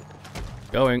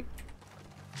 Going.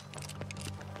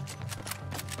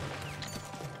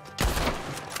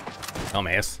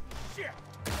 Dumbass.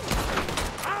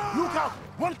 Look out!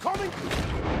 One coming!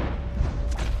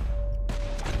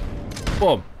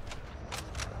 Boom.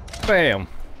 Bam.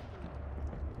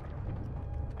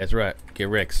 That's right. Get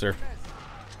wrecked, sir.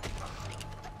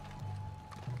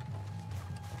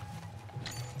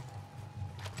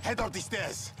 Head up the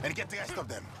stairs and get the rest of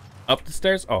them. Up the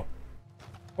stairs? Oh.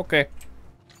 Okay.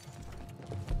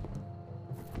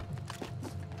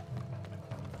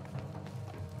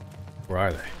 Where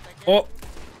are they? Oh.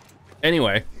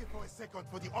 Anyway. Here for a second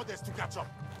for the others to catch up.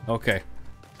 Okay.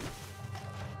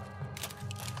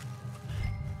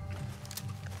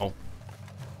 Oh.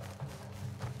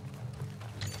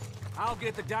 I'll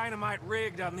get the dynamite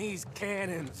rigged on these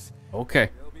cannons. Okay.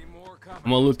 There'll be more coming.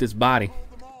 I'm gonna loot this body.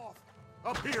 Hold them off.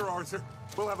 Up here, Arthur.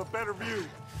 We'll have a better view.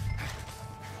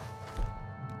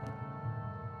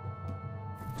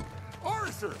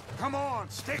 Arthur, come on,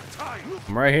 stick tight.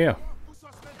 I'm right here.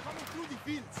 Coming through the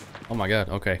fields. Oh my god.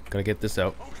 Okay. Gotta get this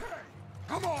out. Okay,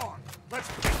 come on. Let's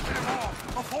pick them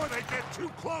off before they get too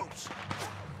close.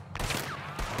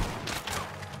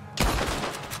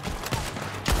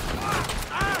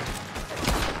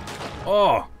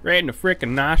 Oh, right in the freaking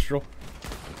nostril.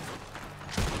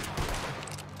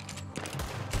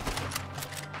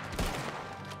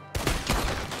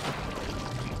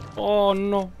 Oh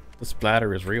no. The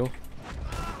splatter is real.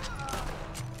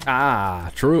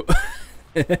 Ah, true.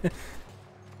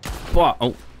 Wah,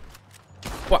 oh.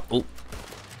 Wah, oh.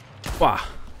 Wah.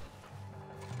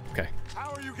 Okay.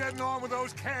 How are you getting on with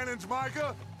those cannons,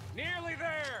 Micah? Nearly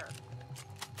there.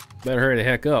 Better hurry the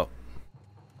heck up.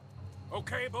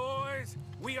 Okay, boys,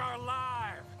 we are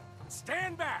live.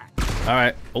 Stand back. All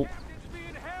right. Oh. Captain's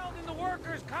being held in the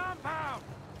workers' compound.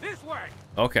 This way.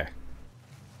 Okay.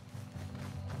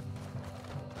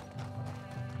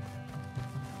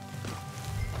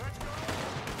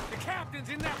 The captain's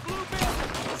in that blue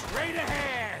building. Straight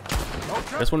ahead.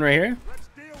 Okay. This one right here? Let's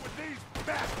deal with these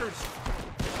bastards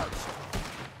first.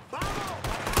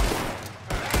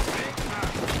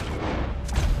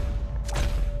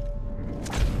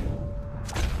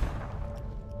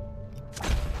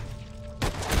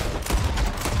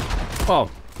 Oh,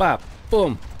 bop,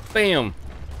 boom, bam.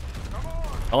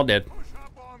 All dead.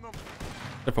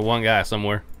 Except for one guy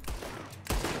somewhere.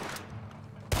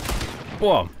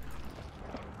 Whoa.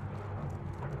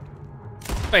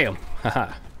 Bam.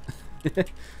 Haha.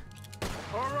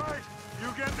 All right, you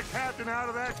get the captain out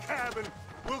of that cabin.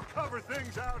 We'll cover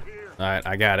things out here. All right,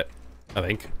 I got it. I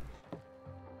think.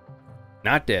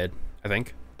 Not dead. I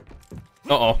think.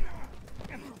 Uh-oh.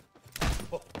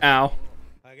 Ow.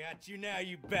 I got you now,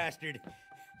 you bastard.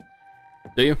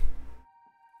 Do you?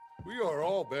 We are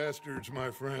all bastards, my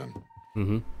friend.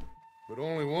 Mm-hmm. But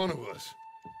only one of us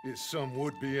is some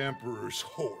would-be emperor's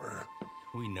whore.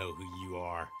 We know who you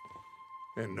are.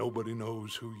 And nobody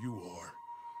knows who you are.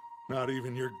 Not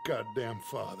even your goddamn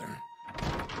father.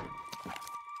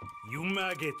 You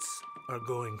maggots are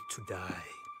going to die.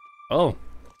 Oh.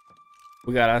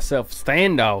 We got ourselves a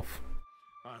standoff.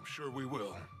 I'm sure we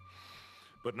will.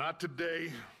 But not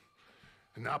today,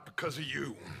 and not because of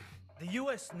you. The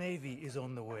U.S. Navy is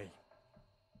on the way.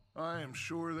 I am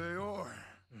sure they are.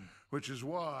 Which is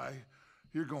why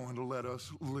you're going to let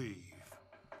us leave.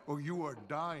 Or you are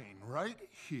dying right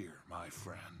here, my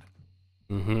friend.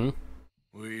 Mm-hmm.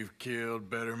 We've killed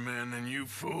better men than you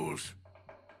fools.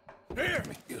 Here!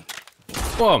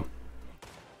 Boom.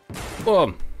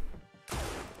 Boom.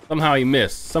 Somehow he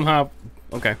missed. Somehow.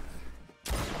 Okay.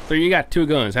 So you got two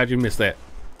guns. How'd you miss that?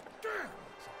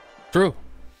 True.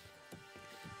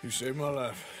 You saved my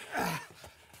life.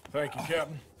 Thank you,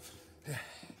 Captain.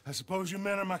 I suppose you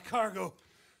men are my cargo.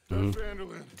 Van der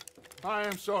Linde, I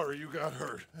am sorry you got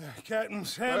hurt. Captain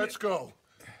Sam. Let's go.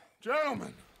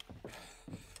 Gentlemen.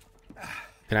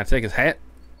 Can I take his hat?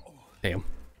 Damn.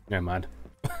 Never mind.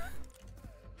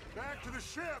 Back to the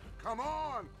ship. Come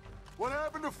on. What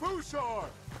happened to Fusar?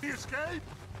 He escaped?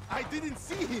 I didn't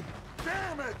see him.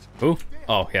 Damn it. Who?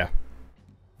 Oh, yeah.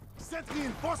 Sent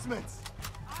reinforcements.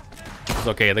 It's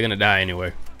okay. They're gonna die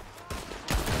anyway.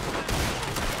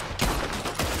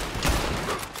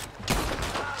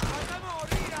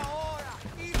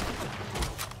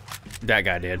 That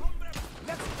guy did.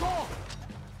 Let's go.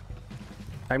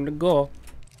 Time to go.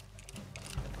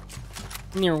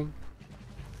 Meow.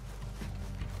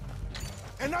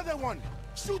 Another one.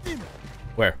 Shoot him.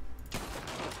 Where?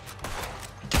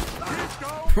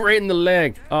 Right in the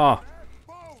leg. Oh,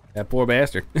 that poor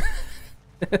bastard.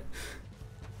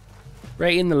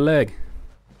 Right in the leg.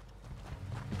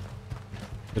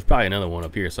 There's probably another one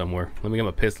up here somewhere. Let me get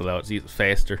my pistol out. It's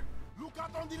faster. Look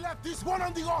out on the left. This one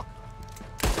on the rock.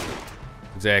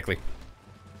 Exactly.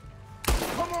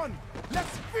 Come on.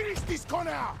 Let's finish this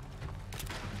corner.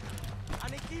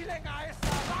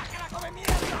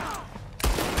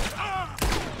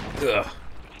 Ugh.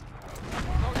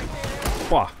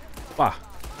 Wah. Wah.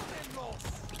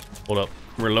 Hold up.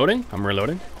 I'm reloading. I'm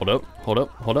reloading. Hold up. Hold up.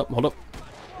 Hold up. Hold up.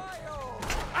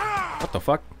 What the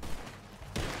fuck?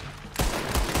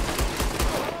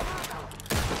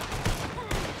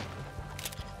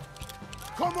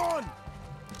 Come on.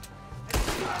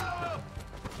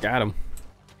 Got him.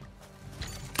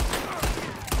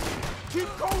 Keep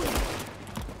going.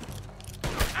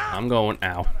 I'm going.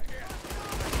 Ow.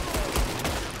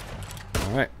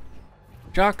 All right.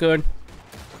 Shotgun.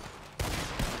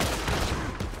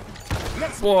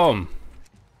 Boom.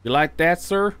 You like that,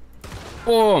 sir?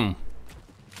 Boom.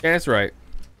 Yeah, that's right.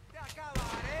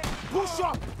 Push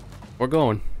up. We're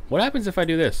going. What happens if I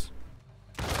do this?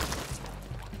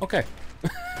 Okay.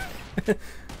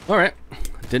 All right.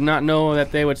 Did not know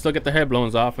that they would still get their head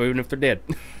blown off even if they're dead.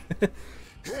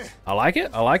 I like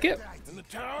it. I like it. In the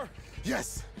tower?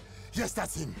 Yes. Yes,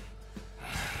 that's him.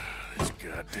 This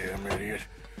goddamn idiot.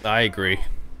 I agree.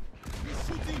 He's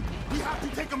shooting. We have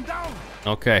to take him down.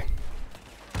 Okay.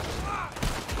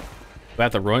 We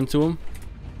have to run to him?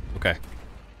 Okay.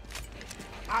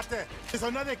 Ate, there's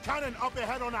another cannon up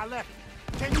ahead on our left.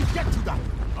 Can you get to that?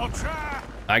 I'll try.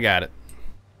 I got it.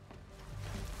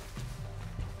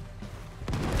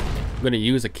 I'm gonna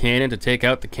use a cannon to take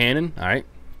out the cannon. All right.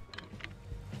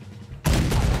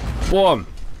 Boom.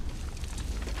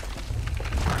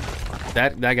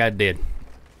 That guy did.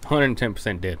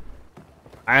 110% dead.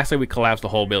 I say we collapsed the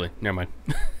whole building. Never mind.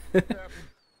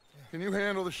 Can you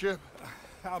handle the ship?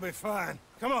 I'll be fine.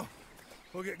 Come on.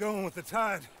 We'll get going with the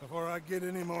tide before I get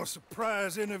any more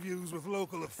surprise interviews with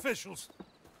local officials.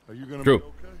 Are you gonna True. be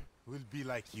okay? We'll be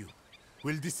like you.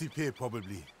 We'll disappear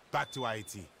probably. Back to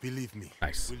Haiti. Believe me.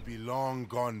 Nice. We'll be long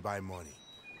gone by morning.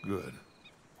 Good.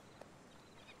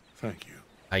 Thank you.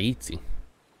 Haiti.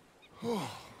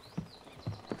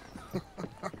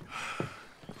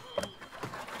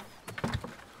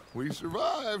 We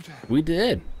survived. We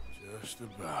did. Just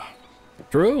about.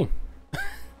 True.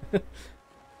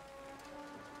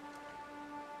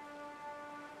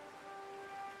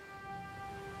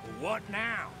 What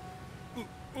now?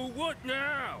 What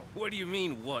now? What do you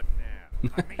mean, what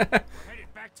now? I mean, we're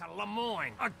headed back to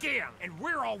Lemoyne again, and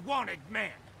we're all wanted men.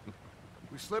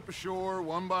 We slip ashore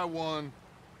one by one,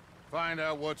 find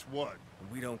out what's what.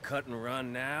 We don't cut and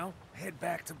run now. Head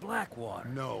back to Blackwater.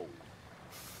 No,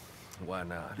 Why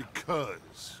not?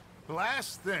 because the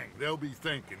last thing they'll be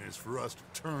thinking is for us to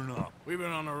turn up. We've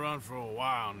been on the run for a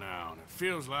while now, and it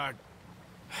feels like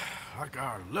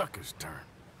our luck has turned.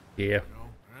 Yeah. You know,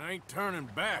 I ain't turning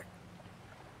back.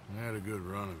 I had a good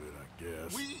run of it, I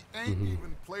guess. We ain't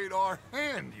even played our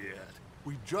hand yet.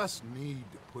 We just need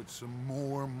to put some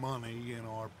more money in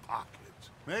our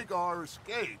pockets. Make our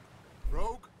escape.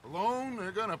 Broke, alone,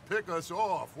 they're gonna pick us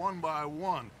off one by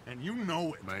one, and you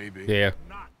know it. Maybe. Yeah.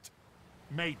 Not.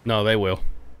 Maybe. No, they will.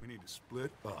 We need to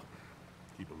split up.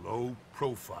 Keep a low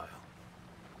profile.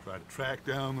 Try to track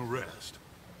down the rest.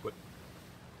 But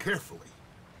carefully.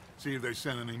 See if they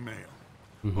send any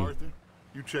mail. Arthur,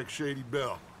 you check Shady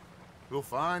Belle. We'll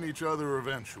find each other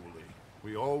eventually.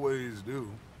 We always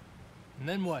do. And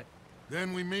then what?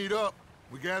 Then we meet up.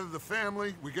 We gather the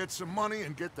family, we get some money,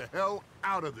 and get the hell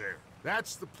out of there.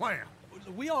 That's the plan.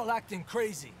 We all acting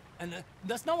crazy. And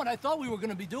that's not what I thought we were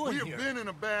gonna be doing We here. have been in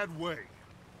a bad way.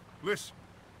 Listen.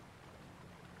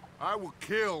 I will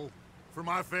kill for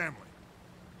my family.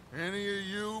 Any of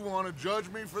you want to judge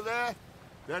me for that?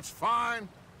 That's fine.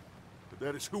 But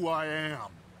that is who I am.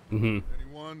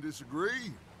 Anyone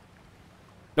disagree?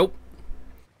 Nope.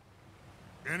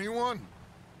 Anyone?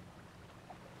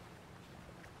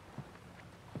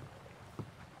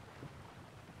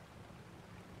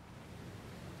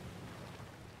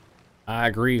 I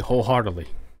agree wholeheartedly.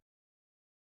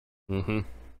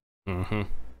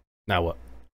 Now what?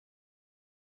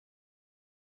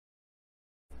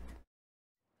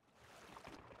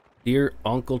 Dear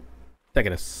Uncle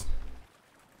Tegatus.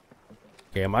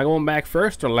 Okay, am I going back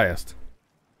first or last?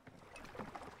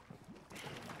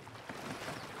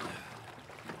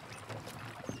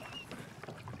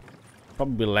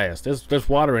 Probably last. There's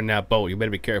water in that boat. You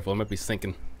better be careful. It might be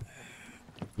sinking.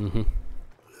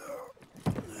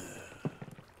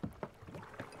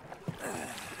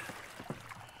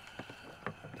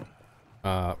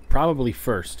 Probably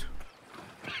first.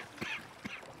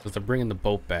 Because they're bringing the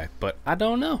boat back. But I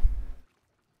don't know.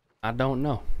 I don't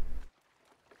know.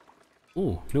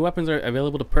 Ooh, new weapons are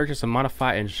available to purchase and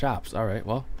modify in shops. Alright,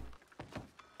 well.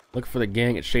 Look for the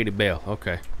gang at Shady Belle.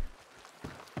 Okay.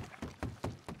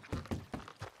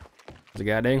 There's a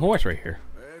goddamn horse right here.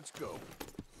 Let's go.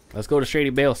 Let's go to Shady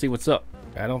Belle, see what's up.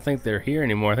 I don't think they're here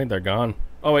anymore. I think they're gone.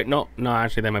 Oh, wait, no. No,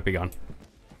 actually, they might be gone.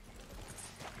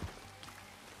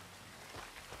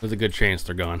 There's a good chance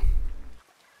they're gone.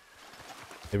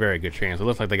 A very good chance. It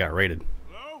looks like they got raided.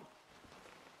 Hello?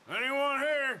 Anyone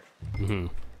here?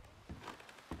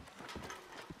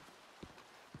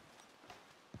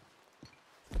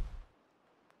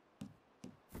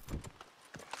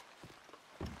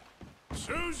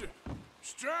 Susan!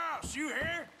 Strauss, you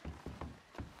here?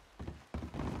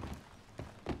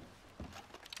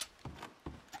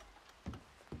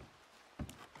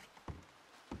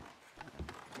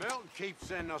 Milton keeps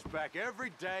sending us back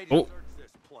every day Oh. to search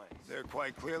this place. There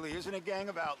quite clearly isn't a gang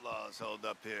of outlaws holed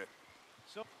up here.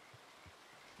 So,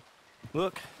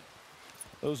 Look,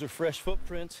 those are fresh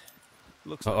footprints.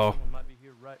 Looks like Uh-oh. someone might be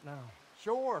here right now.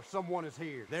 sure, someone is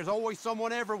here. There's always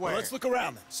someone everywhere. Well, let's look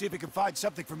around then. See if we can find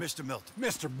something for Mr. Milton.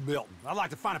 Mr. Milton, I'd like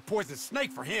to find a poisonous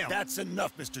snake for him. That's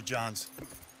enough, Mr. Johns.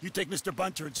 You take Mr.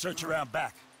 Bunter and search around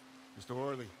back. Mr.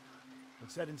 Orley.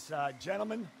 Let's head inside.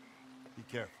 Gentlemen, be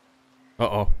careful.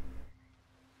 Uh-oh.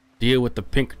 Deal with the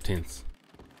Pinkertons.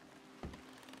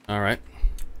 Alright.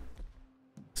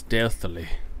 Stealthily.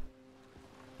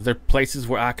 Is there places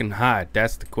where I can hide?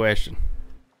 That's the question.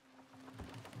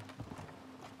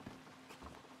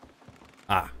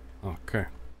 Ah, okay.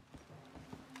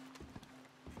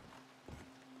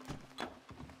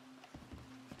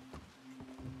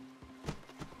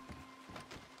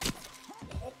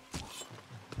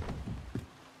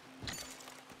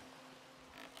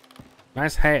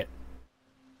 Nice hat.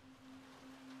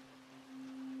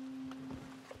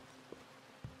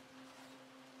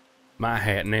 My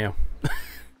hat now.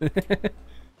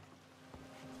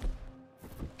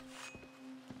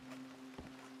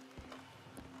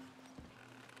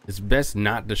 It's best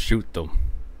not to shoot them.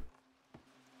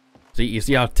 See, you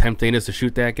see how tempting it is to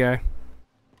shoot that guy?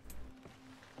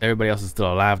 Everybody else is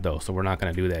still alive though, so we're not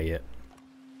gonna do that yet.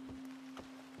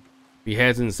 If he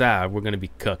heads inside, we're gonna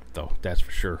be cooked though, that's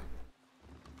for sure.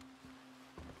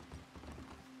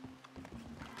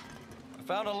 I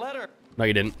found a letter. No,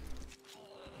 you didn't.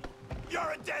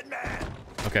 You're a dead man.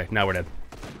 Okay, now we're dead.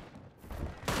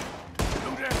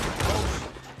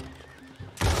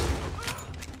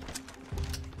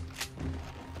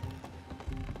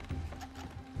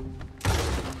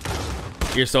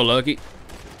 You're so lucky.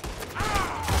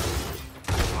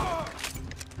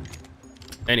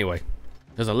 Anyway,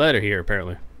 there's a letter here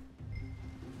apparently.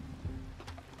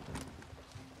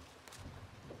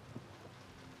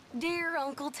 Dear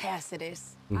Uncle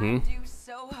Tacitus, Mm-hmm. I do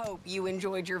so hope you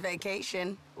enjoyed your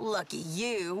vacation. Lucky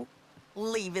you,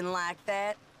 leaving like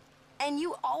that. And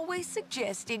you always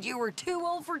suggested you were too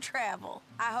old for travel.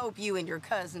 I hope you and your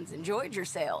cousins enjoyed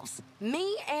yourselves.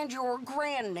 Me and your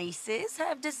grandnieces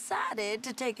have decided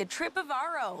to take a trip of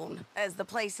our own, as the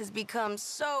place has become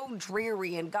so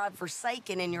dreary and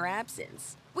godforsaken in your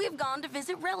absence. We have gone to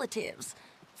visit relatives.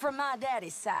 From my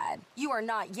daddy's side, you are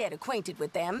not yet acquainted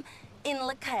with them, in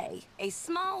Lacaille, a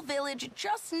small village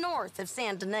just north of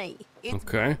Saint Denis. It's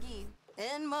Okay. boggy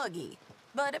and muggy,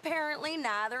 but apparently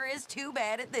neither is too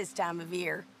bad at this time of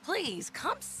year. Please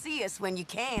come see us when you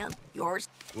can. Yours.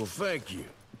 Well, thank you,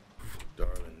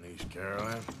 darling niece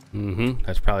Caroline. Mm-hmm.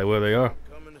 That's probably where they are.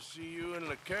 Coming to see you in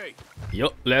Lacaille.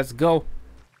 Yup, let's go.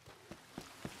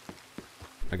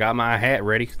 I got my hat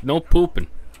ready. No pooping.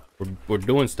 We're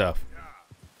doing stuff.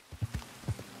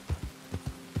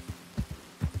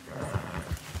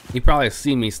 He probably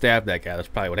seen me stab that guy. That's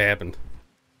probably what happened.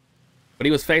 But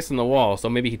he was facing the wall, so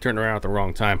maybe he turned around at the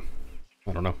wrong time.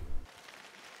 I don't know.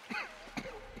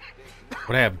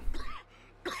 What happened?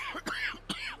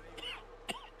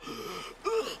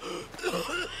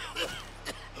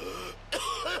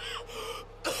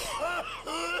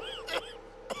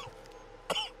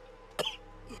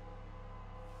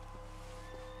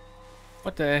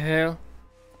 What the hell?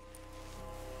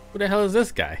 Who the hell is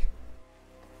this guy?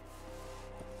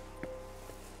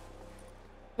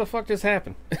 What the fuck just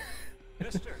happened?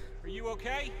 Mister, are you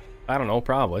okay? I don't know,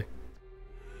 probably.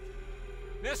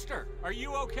 Mister, are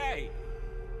you okay?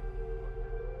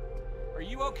 Are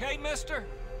you okay, mister?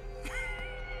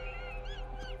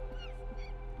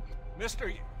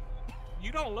 Mister,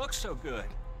 you don't look so good.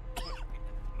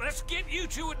 Let's get you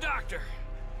to a doctor.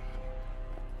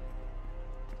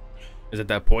 Is it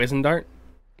that poison dart?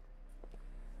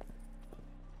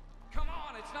 Come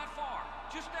on, it's not far.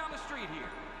 Just down the street here.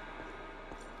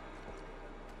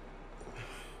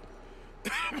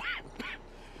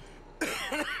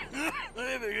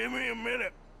 Give me a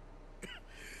minute.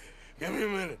 Give me a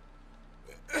minute.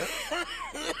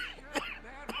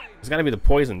 It's gotta be the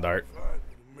poison dart.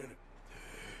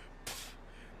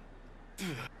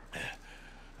 I'm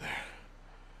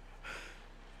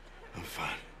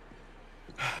fine.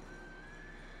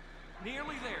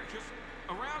 Nearly there, just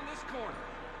around this corner.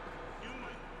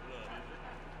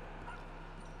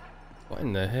 What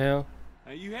in the hell?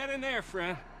 Now you head in there,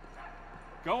 friend.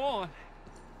 Go on.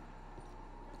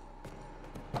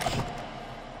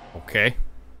 Okay.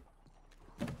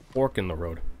 Fork in the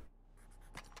road.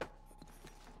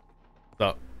 What's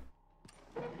up?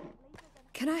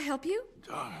 Can I help you?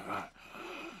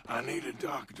 I need a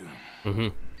doctor. Mm-hmm.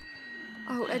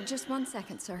 Oh, just 1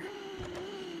 second, sir.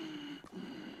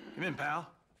 Come in, pal.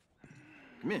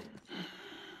 Come in.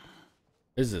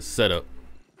 This is a setup.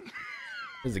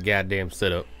 This is a goddamn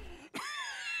setup.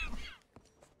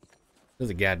 This is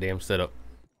a goddamn setup.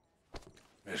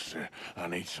 Mister, I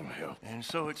need some help. And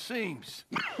so it seems.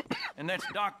 And that's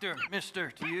Doctor,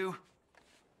 Mister to you?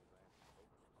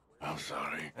 I'm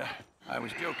sorry. I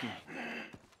was joking.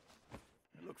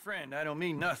 Look, friend, I don't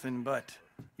mean nothing, but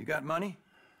you got money?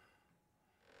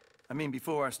 I mean,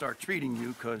 before I start treating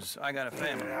you, 'cause I got a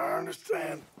family. Yeah, I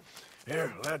understand.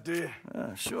 Here, that do you?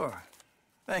 Sure.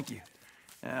 Thank you.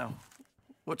 Now,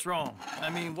 what's wrong? I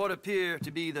mean, what appear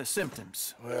to be the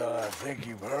symptoms? Well, I think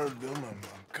you've heard them. I'm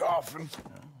coughing.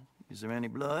 Is there any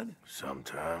blood?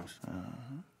 Sometimes.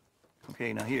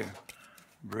 Okay, now here.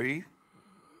 Breathe.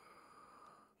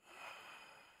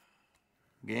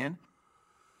 Again?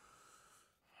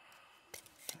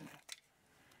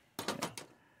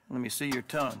 Let me see your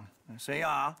tongue. Say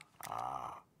ah.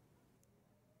 Ah.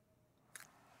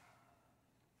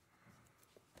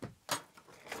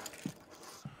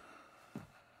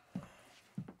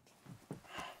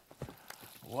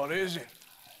 What is it?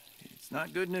 It's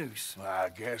not good news. I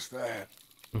guess that.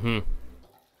 Mm-hmm.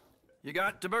 You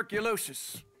got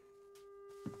tuberculosis.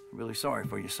 Really sorry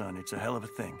for you, son. It's a hell of a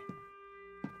thing.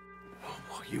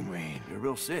 What do you mean? You're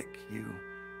real sick.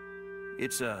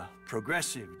 It's a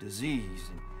progressive disease,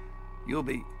 and you'll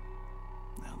be...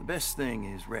 Now, the best thing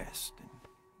is rest,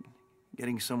 and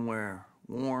getting somewhere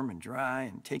warm and dry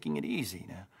and taking it easy.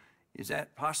 Now, is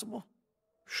that possible?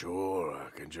 Sure, I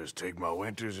can just take my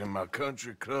winters in my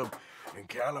country club in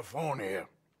California.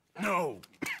 No,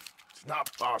 it's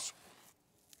not possible.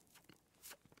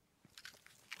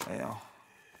 Well,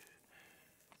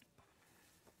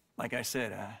 like I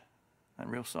said, I'm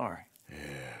real sorry. Yeah,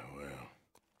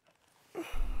 well...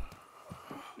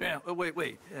 Yeah,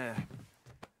 wait.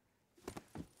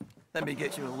 Let me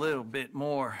get you a little bit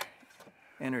more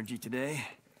energy today.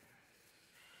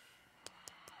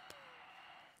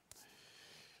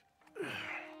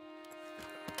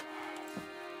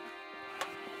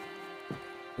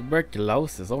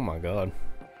 Tuberculosis, oh my god.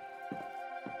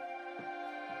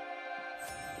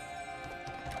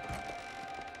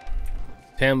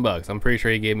 $10. I'm pretty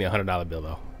sure he gave me a $100 bill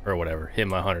though, or whatever. Hit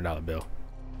my $100 bill.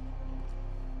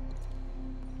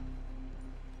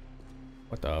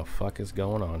 What the fuck is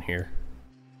going on here?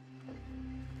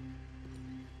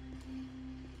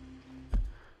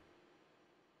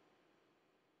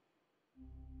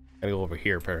 Gotta go over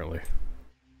here apparently.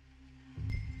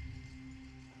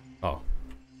 Oh.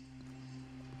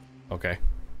 Okay.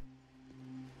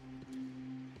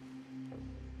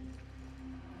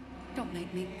 Don't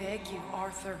make me beg you,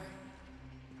 Arthur.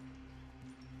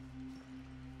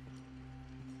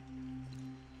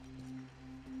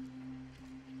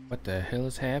 What the hell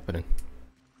is happening?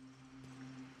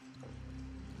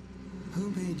 Who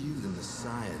made you the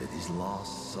messiah to these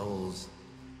lost souls?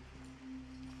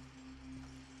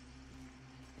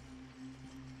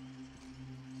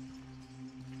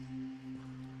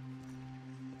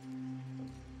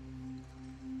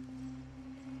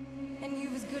 And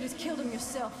you've as good as killed him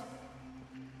yourself.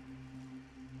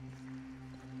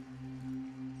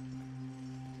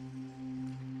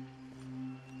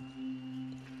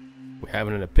 We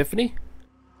having an epiphany?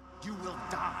 You will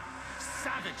die,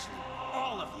 savagely,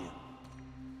 all of you.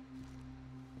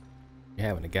 You're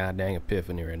having a goddamn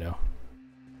epiphany right now.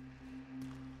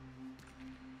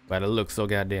 But it looks so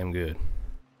goddamn good.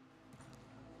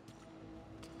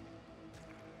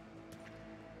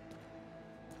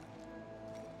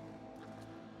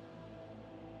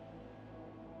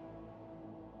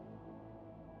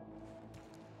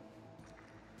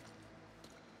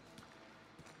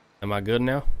 Am I good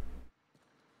now?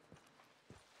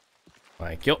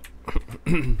 Thank you.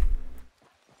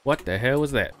 What the hell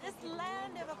was that? This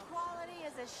land of equality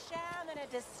is a sham and a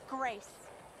disgrace.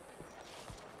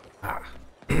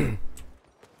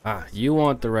 You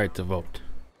want the right to vote.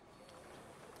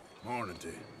 Morning to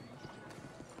you.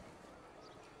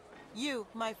 You,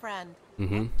 my friend,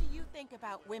 Mm-hmm. what do you think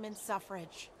about women's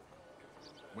suffrage?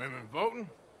 Women voting?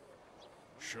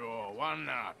 Sure, why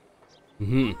not?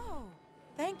 Mm-hmm. Oh,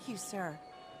 thank you, sir.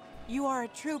 You are a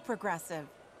true progressive.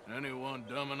 Anyone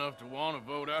dumb enough to want to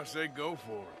vote, I say go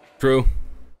for it. True.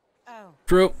 Oh,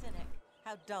 True. cynic.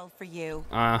 How dull for you.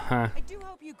 Uh-huh. I do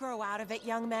hope you grow out of it,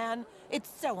 young man. It's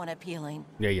so unappealing.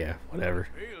 Yeah, whatever.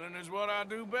 Healing is what I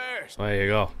do best. There you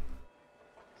go.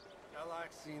 I like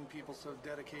seeing people so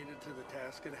dedicated to the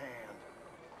task at hand.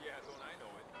 Yeah, don't I know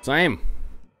it. Same.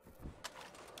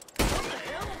 What the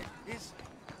hell?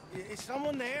 Is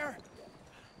someone there?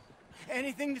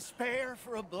 Anything to spare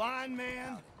for a blind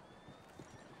man?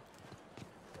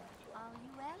 Are you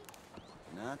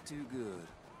well? Not too good.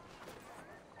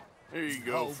 Here you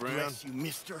go, Oh, friend. bless you,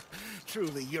 mister.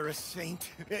 Truly, you're a saint.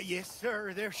 Yes,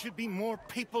 sir. There should be more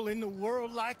people in the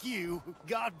world like you.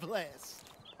 God bless.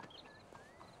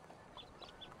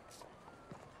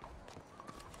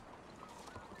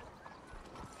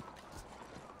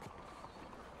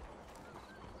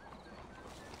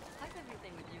 How's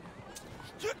everything with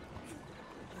you?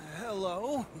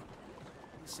 Hello?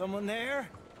 Someone there?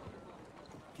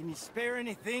 Can you spare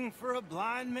anything for a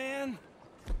blind man?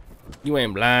 You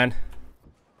ain't blind.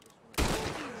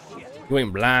 You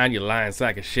ain't blind, you lying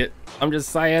sack of shit. I'm just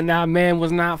saying that man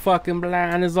was not fucking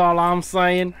blind is all I'm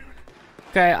saying.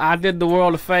 Okay, I did the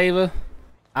world a favor.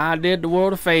 I did the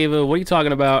world a favor. What are you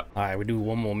talking about? Alright, we do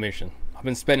one more mission. I've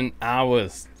been spending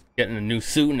hours getting a new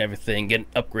suit and everything, getting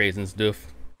upgrades and stuff.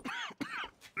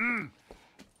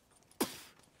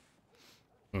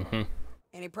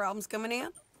 Any problems coming in?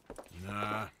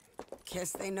 Nah.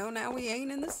 Guess they know now we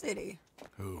ain't in the city.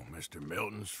 Who, Mr.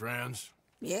 Milton's friends?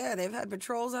 Yeah, they've had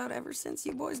patrols out ever since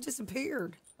you boys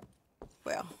disappeared.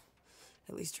 Well,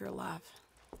 at least you're alive.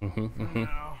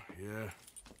 No, yeah.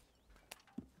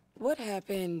 What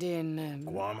happened in,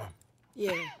 Guama?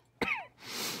 Yeah.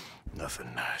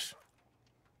 Nothing nice.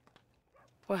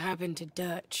 What happened to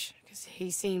Dutch? Because he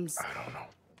seems... I don't know.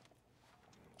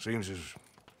 Seems as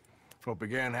what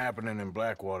began happening in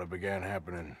Blackwater began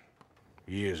happening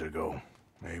years ago,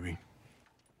 maybe.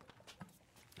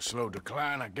 A slow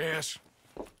decline, I guess.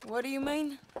 What do you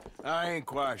mean? I ain't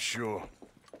quite sure.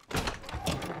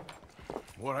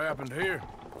 What happened here?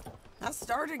 I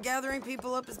started gathering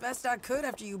people up as best I could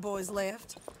after you boys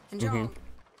left. And John,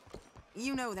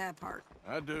 you know that part.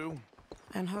 I do.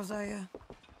 And Hosea.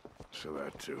 So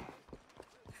that too.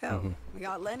 Hell, we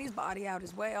got Lenny's body out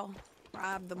as well.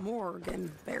 Robbed the morgue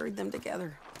and buried them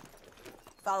together.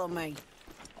 Follow me.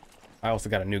 I also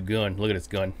got a new gun. Look at this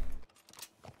gun.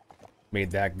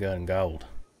 Made that gun gold.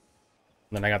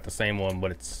 Then I got the same one,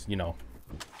 but it's, you know,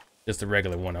 just a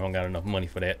regular one. I don't got enough money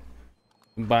for that.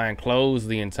 I'm buying clothes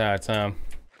the entire time.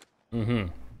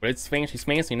 But it's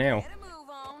fancy now.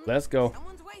 Let's go.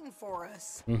 Someone's waiting for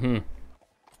us.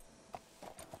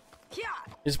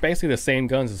 It's basically the same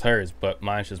guns as hers, but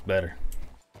mine's just better.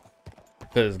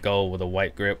 Because it's gold with a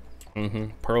white grip.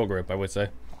 Pearl grip, I would say.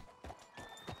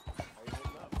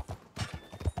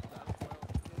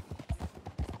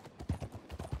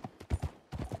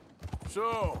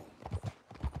 So,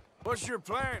 what's your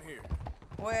plan here?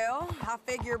 Well, I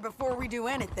figure before we do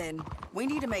anything, we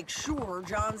need to make sure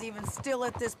John's even still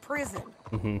at this prison.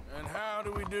 And how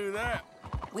do we do that?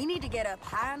 We need to get up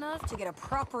high enough to get a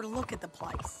proper look at the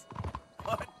place.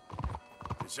 What?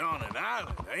 It's on an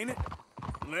island, ain't it?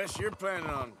 Unless you're planning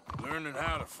on learning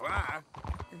how to fly.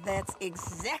 That's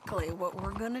exactly what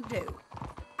we're gonna do.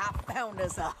 I found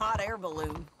us a hot air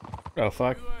balloon. Oh,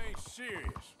 fuck. You ain't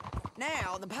serious.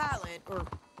 Now, the pilot, or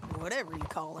whatever you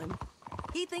call him,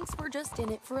 he thinks we're just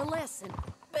in it for a lesson.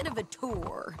 Bit of a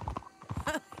tour.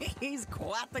 He's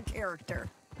quite the character.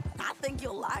 I think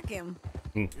you'll like him.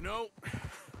 You know,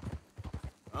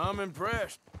 I'm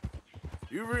impressed.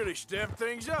 You really stepped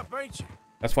things up, ain't you?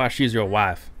 That's why she's your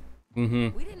wife. We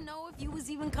didn't know if you was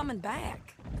even coming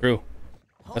back. True.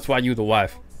 That's why you the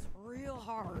wife. Real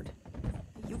hard.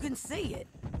 You can see it.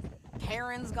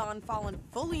 Karen's gone falling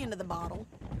fully into the bottle.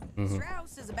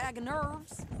 Strauss is a bag of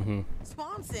nerves.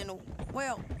 Swanson,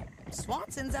 well,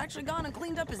 Swanson's actually gone and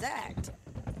cleaned up his act.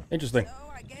 Interesting.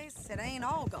 So I guess it ain't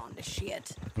all gone to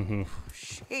shit.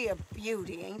 She a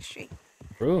beauty, ain't she?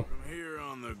 True. From here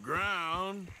on the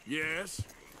ground, yes.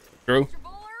 True. Mr.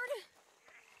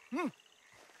 Bullard?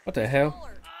 What the hell?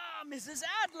 Ah, Mrs.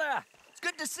 Adler! It's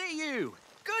good to see you.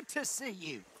 Good to see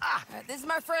you. This is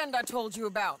my friend I told you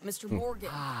about, Mr. Morgan.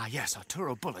 Ah, yes,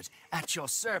 Arturo Bullard. At your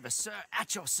service, sir.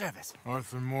 At your service.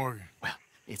 Arthur Morgan. Well,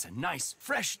 it's a nice,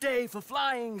 fresh day for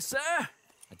flying, sir.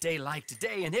 A day like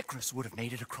today, an Icarus would have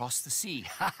made it across the sea.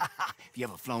 Have you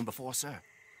ever flown before, sir?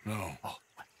 No. Oh,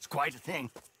 it's quite a thing.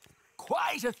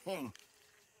 Quite a thing.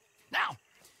 Now,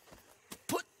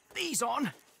 put these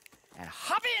on and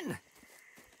hop in.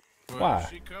 Why? Is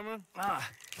she coming?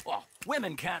 Well,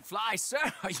 women can't fly,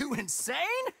 sir. Are you insane?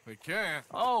 They can't.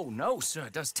 Oh, no, sir.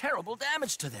 It does terrible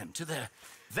damage to them, to their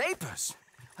vapors.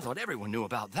 I thought everyone knew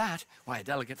about that. Why, a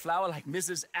delicate flower like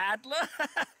Mrs. Adler?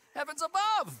 Heavens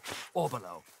above or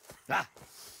below.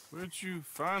 Where'd you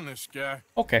find this guy?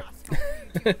 Okay.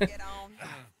 Get on.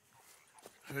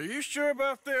 Are you sure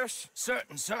about this?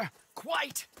 Certain, sir.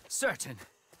 Quite certain.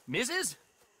 Mrs.,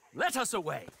 let us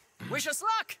away. Wish us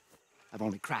luck. I've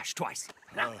only crashed twice.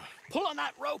 Now, pull on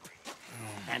that rope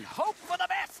and hope for the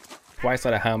best. Twice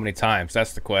out of how many times?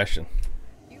 That's the question.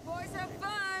 You boys have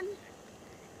fun.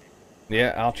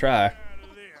 Yeah, I'll try.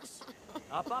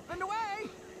 Up and away.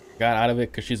 Got out of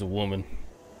it because she's a woman.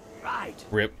 Right.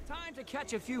 Rip. Time to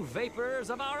catch a few vapors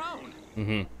of our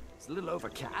own. It's a little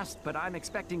overcast, but I'm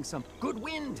expecting some good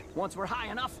wind once we're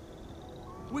high enough.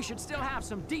 We should still have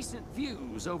some decent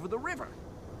views over the river.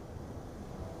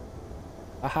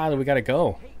 How high do we gotta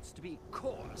go? Hates to be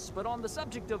coarse, but on the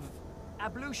subject of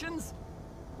ablutions,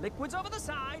 liquids over the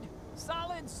side,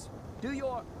 solids, do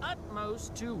your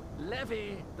utmost to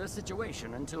levy the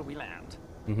situation until we land.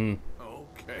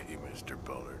 Okay, Mr.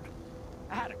 Bullard.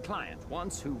 I had a client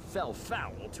once who fell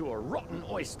foul to a rotten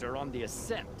oyster on the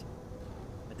ascent.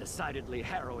 A decidedly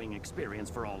harrowing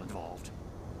experience for all involved.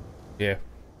 Yeah.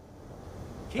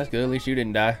 That's good, at least you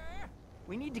didn't die.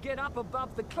 We need to get up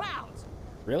above the clouds.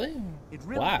 Really? It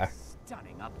really Why? is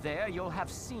stunning up there. You'll have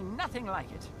seen nothing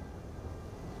like it.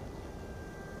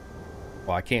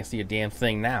 Well, I can't see a damn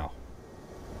thing now.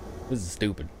 This is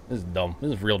stupid. This is dumb.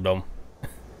 This is real dumb.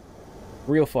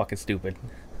 Real fucking stupid.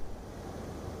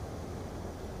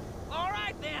 All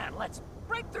right then, let's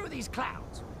break through these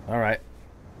clouds. All right.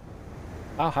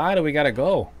 How high do we gotta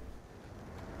go?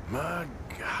 My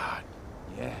God.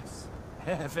 Yes,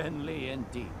 heavenly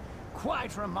indeed.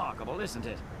 Quite remarkable, isn't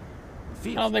it?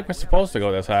 I don't think we're supposed to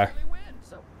go this high.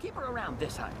 So keep her around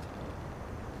this height.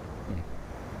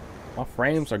 My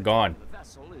frames are gone. The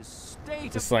vessel is state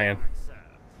Just of saying. the art,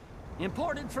 sir.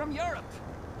 Imported from Europe.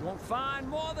 Won't find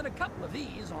more than a couple of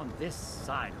these on this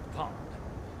side of the pond.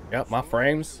 Yep, my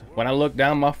frames. When I look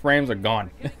down, my frames are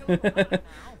gone.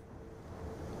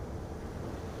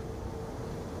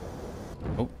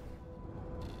 Oh,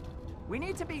 We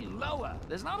need to be lower.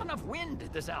 There's not enough wind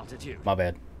at this altitude. my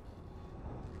bad.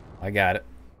 I got it.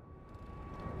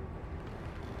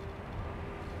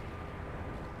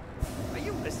 Are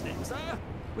you listening, sir?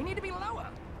 We need to be lower.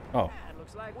 Oh, It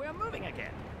looks like we're moving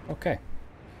again. okay.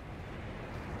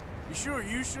 You sure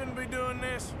you shouldn't be doing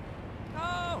this?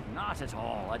 No, not at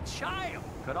all. A child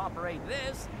could operate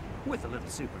this with a little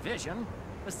supervision.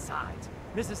 Besides,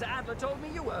 Mrs. Adler told me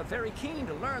you were very keen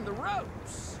to learn the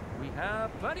ropes. We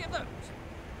have plenty of those.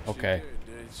 Okay.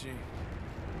 She did she?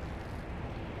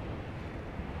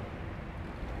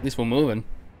 At least we're moving.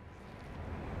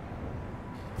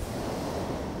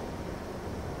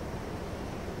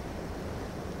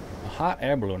 A hot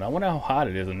air balloon. I wonder how hot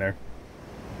it is in there.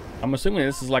 I'm assuming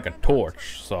this is like a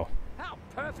torch, so. How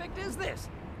perfect is this?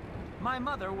 My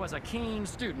mother was a keen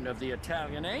student of the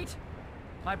Italianate.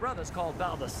 My brother's called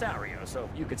Baldessario, so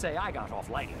you could say I got off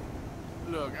lightly.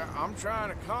 Look, I'm trying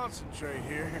to concentrate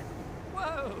here.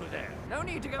 Whoa there. No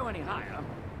need to go any higher.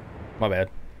 My bad.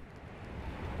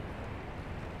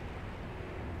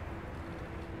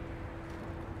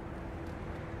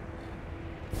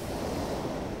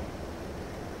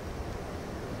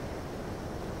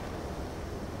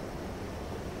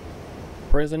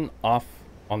 Prison off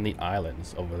on the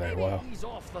islands over there. Maybe Wow. ease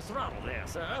off the throttle there,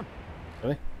 sir.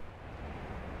 Really?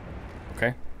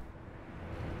 Okay.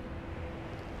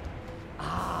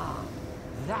 Ah,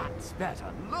 that's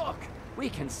better. Look, we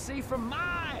can see for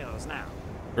miles now.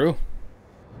 True.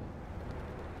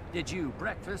 Did you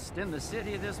breakfast in the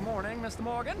city this morning, Mr.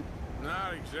 Morgan?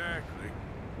 Not exactly.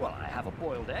 Well, I have a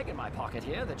boiled egg in my pocket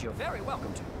here that you're very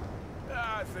welcome to.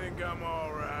 I think I'm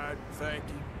all right, thank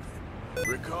you.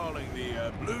 Recalling the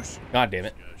ablution. God damn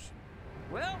it.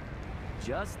 Well,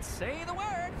 just say the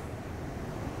word.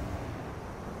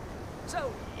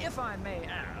 So, if I may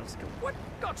ask, what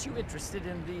got you interested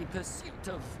in the pursuit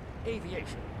of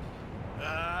aviation?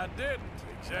 I didn't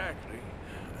exactly.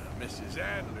 Mrs.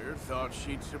 Adler thought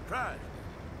she'd surprise me.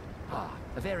 Ah,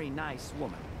 a very nice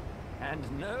woman.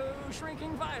 And no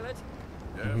shrinking violet.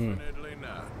 Definitely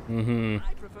not.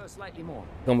 I prefer slightly more.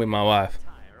 Gonna be my wife.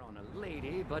 Tire on a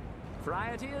lady, but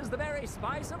variety is the very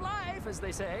spice of life, as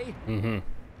they say.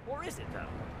 Or is it, though?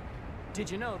 Did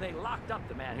you know they locked up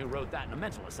the man who wrote that in a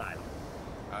mental asylum?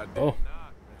 I did not,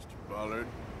 Mr. Bullard.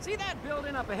 See that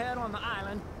building up ahead on the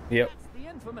island? Yep. That's the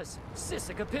infamous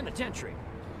Sisika Penitentiary.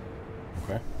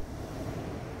 Okay.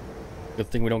 Good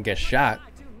thing we don't get shot.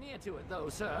 Not too near to it, though,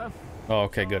 sir. Oh,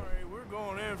 okay, good. Sorry, we're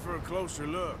going in for a closer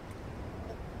look.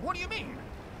 What do you mean?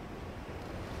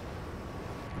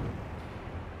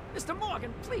 Mr.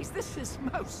 Morgan, please, this is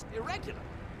most irregular.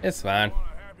 It's fine. You want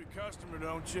a happy customer,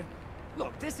 don't you?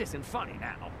 Look, this isn't funny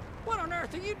now. What on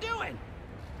earth are you doing?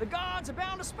 The guards are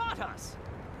bound to spot us.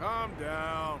 Calm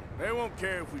down. They won't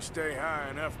care if we stay high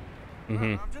enough.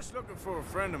 I'm just looking for a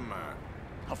friend of mine.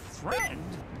 A friend?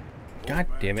 God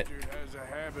damn it. Bastard has a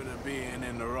habit of being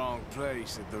in the wrong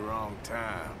place at the wrong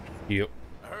time. Yep.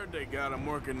 I heard they got him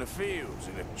working the fields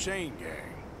in a chain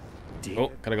gang.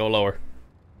 Oh, gotta go lower.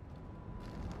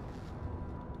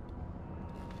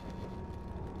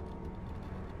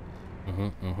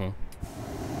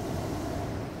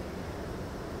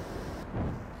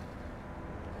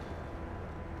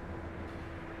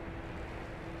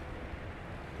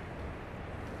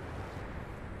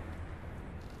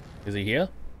 Is he here?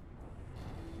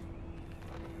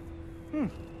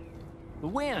 The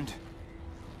wind.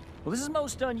 Well, this is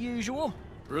most unusual.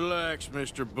 Relax,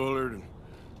 Mr. Bullard, and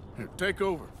here, take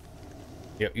over.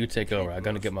 Yep, you take over. I'm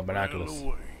gonna get my binoculars.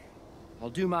 I'll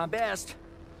do my best.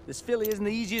 This filly isn't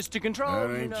the easiest to control, That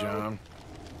you ain't know. John.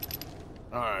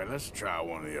 All right, let's try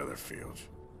one of the other fields.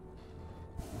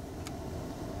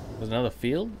 There's another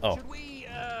field? Oh, Should we,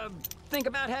 think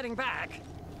about heading back?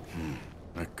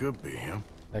 That could be him.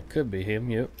 that could be him.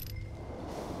 Yep.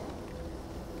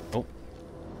 Oh,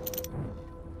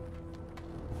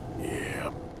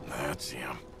 That's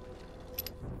him.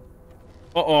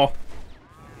 Uh-oh.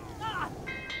 Ah,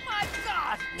 my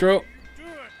God! True.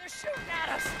 They're shooting at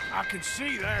us. I can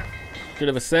see that. Should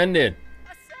have ascended.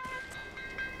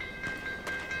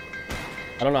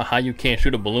 I don't know how you can't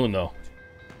shoot a balloon though.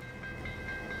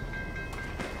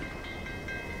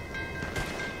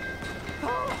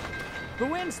 Oh, the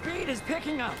wind speed is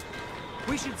picking up.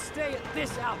 We should stay at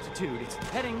this altitude. It's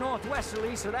heading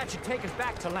northwesterly, so that should take us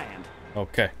back to land.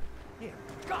 Okay. Dear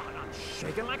God, I'm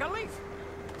shaking like a leaf.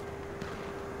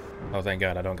 Oh, thank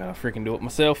God I don't gotta freaking do it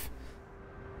myself.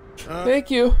 Thank Thank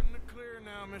you. In the clear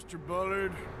now, Mr.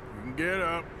 Bullard. You can get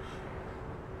up.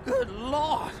 Good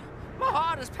Lord, my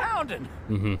heart is pounding.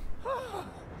 Mm-hmm.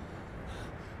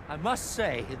 I must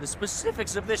say, the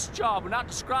specifics of this job were not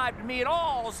described to me at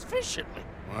all sufficiently.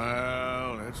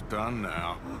 Well, it's done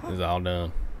now. It's all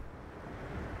done.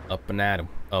 Up and at 'em,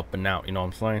 up and out. You know what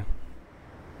I'm saying?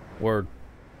 Word.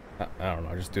 I don't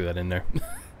know. Just do that in there.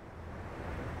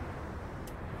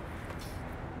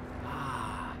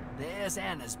 Ah, there's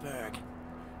Annesburg.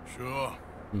 Sure.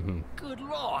 Mm-hmm. Good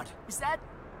Lord, is that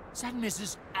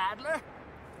Mrs. Adler?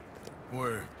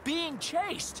 Where? Being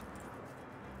chased.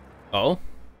 Oh?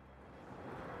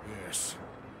 Yes.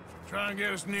 Try and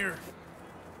get us near.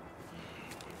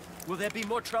 Will there be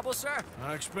more trouble, sir?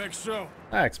 I expect so.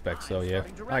 I expect so, yeah.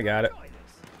 I got it.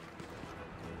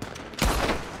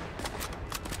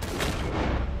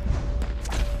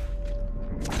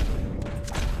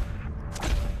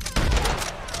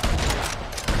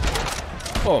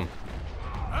 Boom.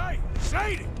 Hey,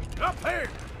 Sadie! Up here!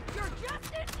 You're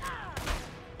just in time!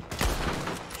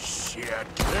 Shit,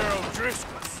 they're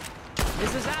O'Driscoll's.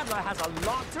 Mrs. Adler has a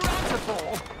lot to answer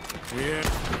for. Yeah.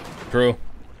 True.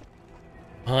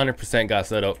 100% got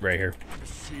set up right here.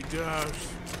 She does.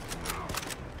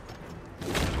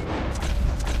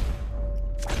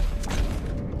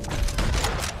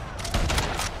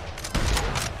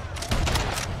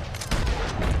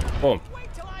 Boom.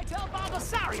 Wait till I tell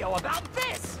Baldessario about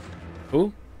this!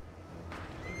 Who?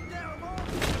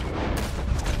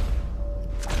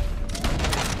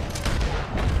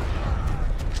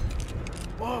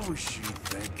 What was she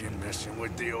thinking, messing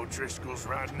with the O'Driscolls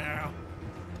right now?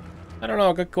 I don't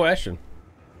know. Good question.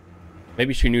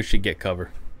 Maybe she knew she'd get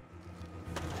cover.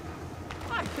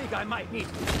 I think I might need...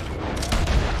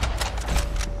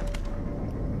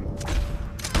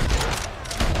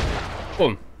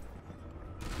 Boom.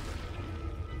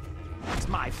 It's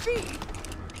my feet.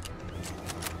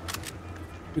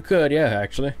 You could, yeah,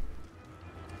 actually.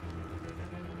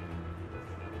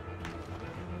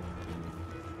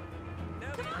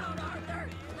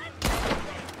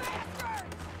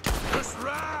 Just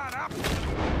ride up.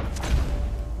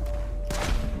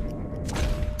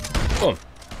 Boom.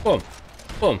 Boom.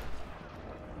 Boom.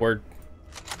 Word.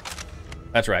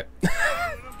 That's right.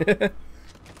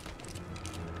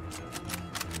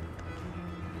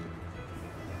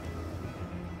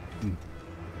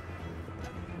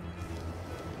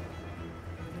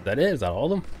 That is that all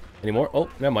of them? Any more? Oh,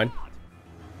 never mind.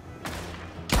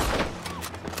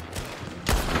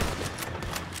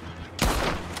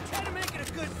 Try to make it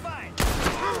a good fight.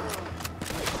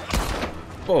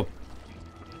 Oh.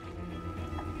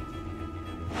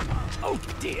 Oh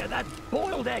dear, that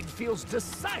boiled egg feels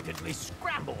decidedly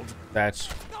scrambled. That's...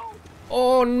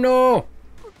 Oh no!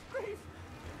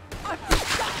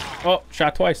 Oh,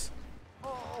 shot twice.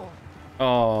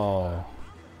 Oh.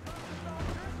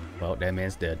 Well, that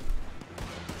man's dead.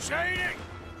 Shady!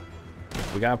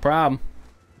 We got a problem.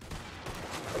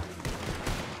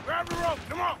 Grab the rope,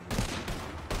 come on!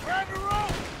 Grab the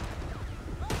rope!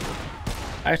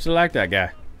 I actually like that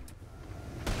guy.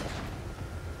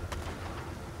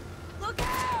 Look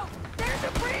out! There's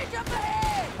a bridge up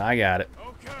ahead! I got it.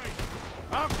 Okay,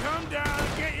 I'll come down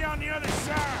and get you on the other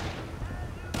side.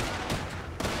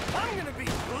 I'm gonna be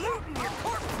looting your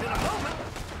corpse in a moment.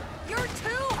 You're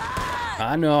too high!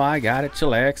 I know, I got it.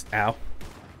 Chillax. Ow.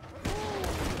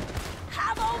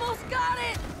 I've almost got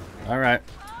it! Alright.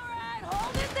 Alright,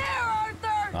 hold it there,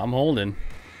 Arthur! I'm holding.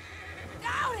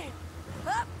 Got it!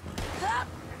 Up, up!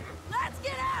 Let's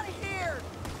get out of here!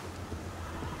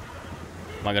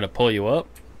 Am I gonna pull you up?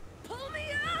 Pull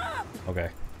me up!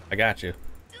 Okay. I got you.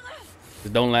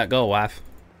 Just don't let go, wife.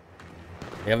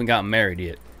 You haven't gotten married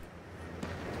yet.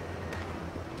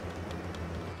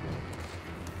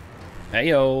 Hey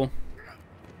yo.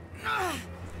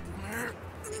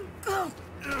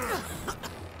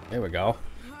 There we go.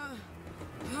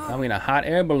 I'm in a hot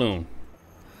air balloon.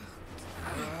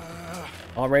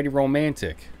 Already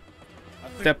romantic.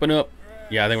 Stepping up.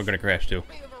 Yeah, I think we're gonna crash too.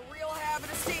 We have a real habit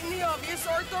of stating the obvious,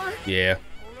 Arthur. Yeah.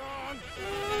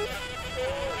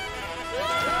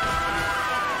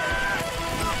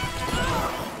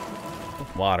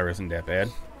 water isn't that bad.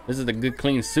 This is a good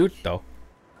clean suit though.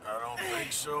 I don't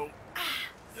think so.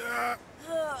 Yeah,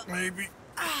 maybe.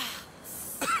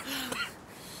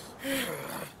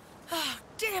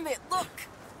 Damn it, look!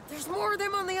 There's more of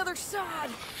them on the other side.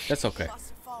 That's okay. Must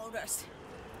have followed us.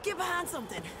 Get behind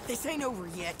something. This ain't over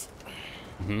yet.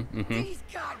 Mm-hmm. These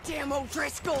goddamn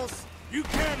O'Driscolls! You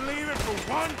can't leave it for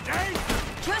one day?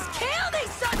 Just kill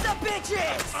these sons of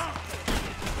bitches!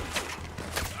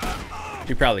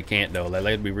 You probably can't though.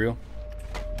 Let's be real.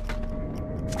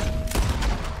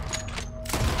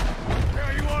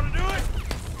 Yeah, you want to do it?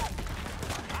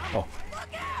 Oh,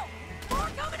 Look out! More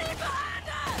coming in behind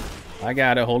us! I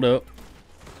got it. Hold up.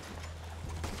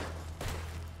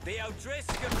 The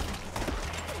O'Driscoll.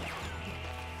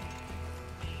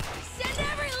 Send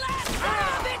every last son of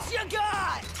a bitch you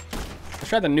got! Let's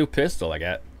try the new pistol I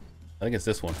got. I think it's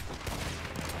this one.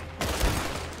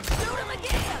 Shoot him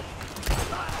again!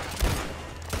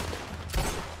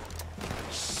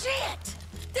 Shit!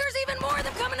 There's even more of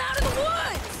them coming out of the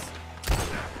woods!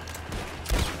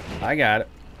 I got it.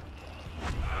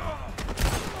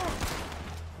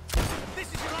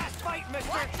 This is your last fight, mister.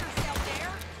 Watch yourself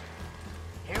there!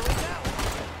 Here we go.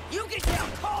 You can tell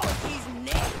Cole he's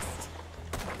next!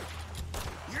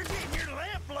 You're getting your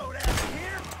lamp blowed out of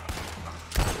here.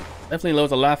 Definitely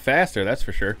loads a lot faster, that's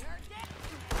for sure.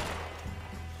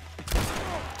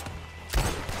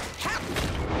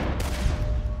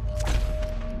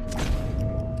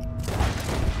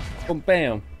 Boom,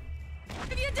 bam.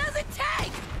 If it doesn't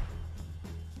take!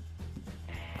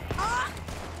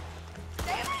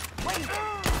 Damn it! Wait!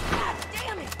 God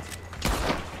damn it!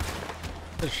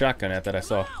 There's a shotgun at that I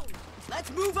saw.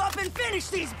 Let's move up and finish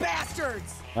these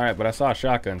bastards! Alright, but I saw a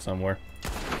shotgun somewhere.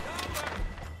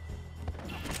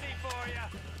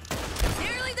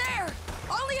 Nearly there!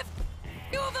 Only a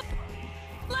few of them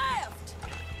left!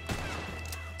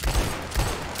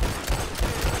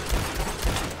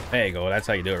 There you go, that's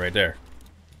how you do it right there.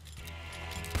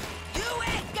 You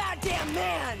ain't goddamn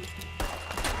man!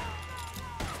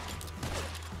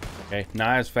 Okay,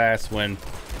 not as fast when...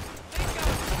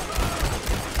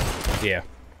 Yeah.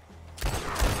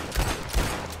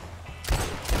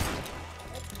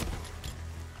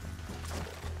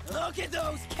 Look at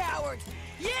those cowards!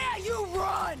 Yeah, you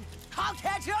run! I'll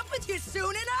catch up with you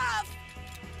soon enough!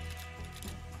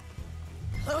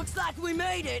 Looks like we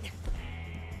made it.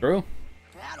 True.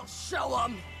 That'll show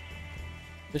them.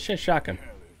 This shit's shotgun. What the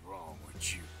hell is wrong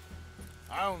with you?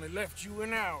 I only left you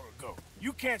an hour ago.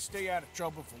 You can't stay out of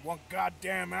trouble for one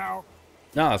goddamn hour.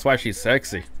 No, that's why she's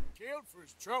sexy. Killed for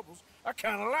his troubles. I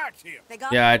kind of liked him.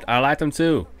 Yeah, I liked him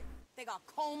too. They got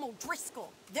Colm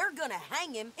O'Driscoll. They're gonna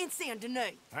hang him in Saint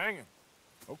Denis. Hang him.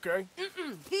 Okay.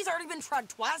 He's already been tried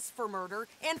twice for murder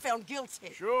and found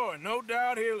guilty. Sure, no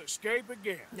doubt he'll escape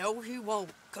again. No, he won't,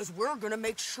 because we're gonna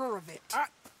make sure of it.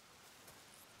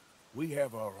 We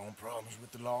have our own problems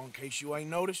with the law in case you ain't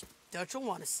noticed. Dutch will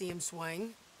want to see him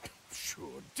swing.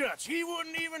 Sure, Dutch, he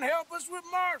wouldn't even help us with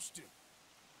Marston.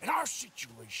 And our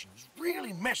situation is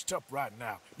really messed up right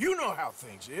now. You know how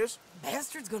things is.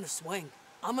 Bastard's gonna swing.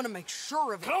 I'm gonna make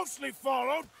sure of it. Closely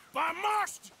followed by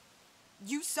Marston.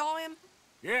 You saw him?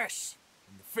 Yes,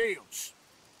 in the fields.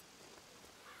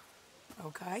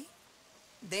 Okay.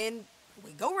 Then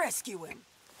we go rescue him.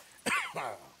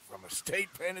 From a state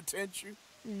penitentiary?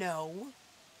 No.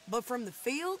 But from the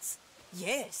fields?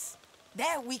 Yes.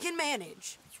 That we can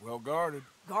manage. It's well guarded.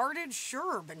 Guarded,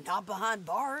 sure, but not behind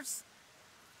bars.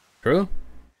 True?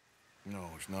 No,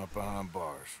 it's not behind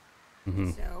bars.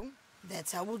 So,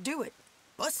 that's how we'll do it.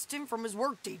 Bust him from his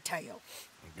work detail.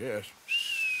 I guess.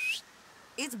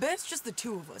 It's best just the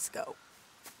two of us go.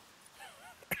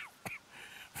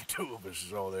 The two of us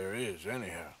is all there is,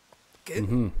 anyhow.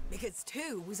 Good. Because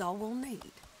two is all we'll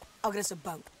need. I'll get us a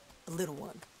boat, a little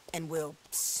one, and we'll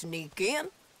sneak in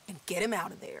and get him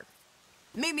out of there.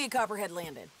 Meet me at Copperhead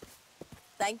Landing.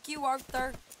 Thank you,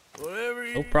 Arthur. Whatever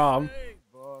you No problem. say,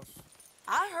 boss.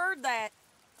 I heard that.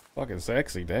 Fucking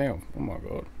sexy, damn. Oh my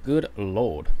god. Good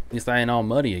lord. At least I ain't all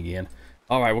muddy again.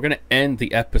 Alright, we're gonna end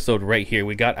the episode right here.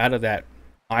 We got out of that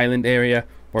island area.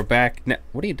 We're back now.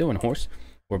 What are you doing, horse?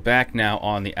 We're back now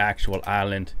on the actual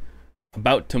island.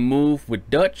 About to move with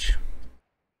Dutch.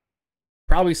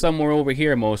 Probably somewhere over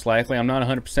here, most likely. I'm not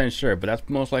 100% sure, but that's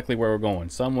most likely where we're going.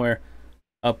 Somewhere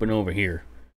up and over here.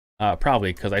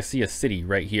 Probably, because I see a city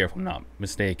right here, if I'm not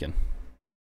mistaken.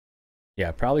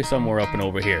 Yeah, probably somewhere up and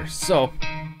over here. So,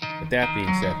 with that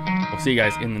being said, we'll see you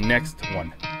guys in the next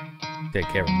one. Take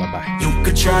care, bye-bye. You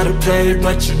could try to play,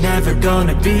 but you're never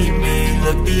gonna beat me.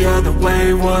 Look the other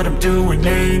way, what I'm doing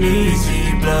ain't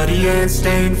easy. bloody hands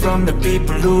stained from the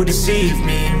people who deceive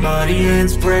me. Muddy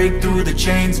hands break through the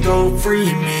chains, go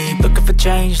free me. Looking for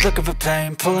change, looking for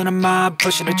pain, pulling a mob,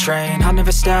 pushing a train. I'll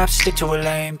never stop, stick to a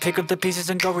lane, pick up the pieces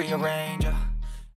and go rearrange.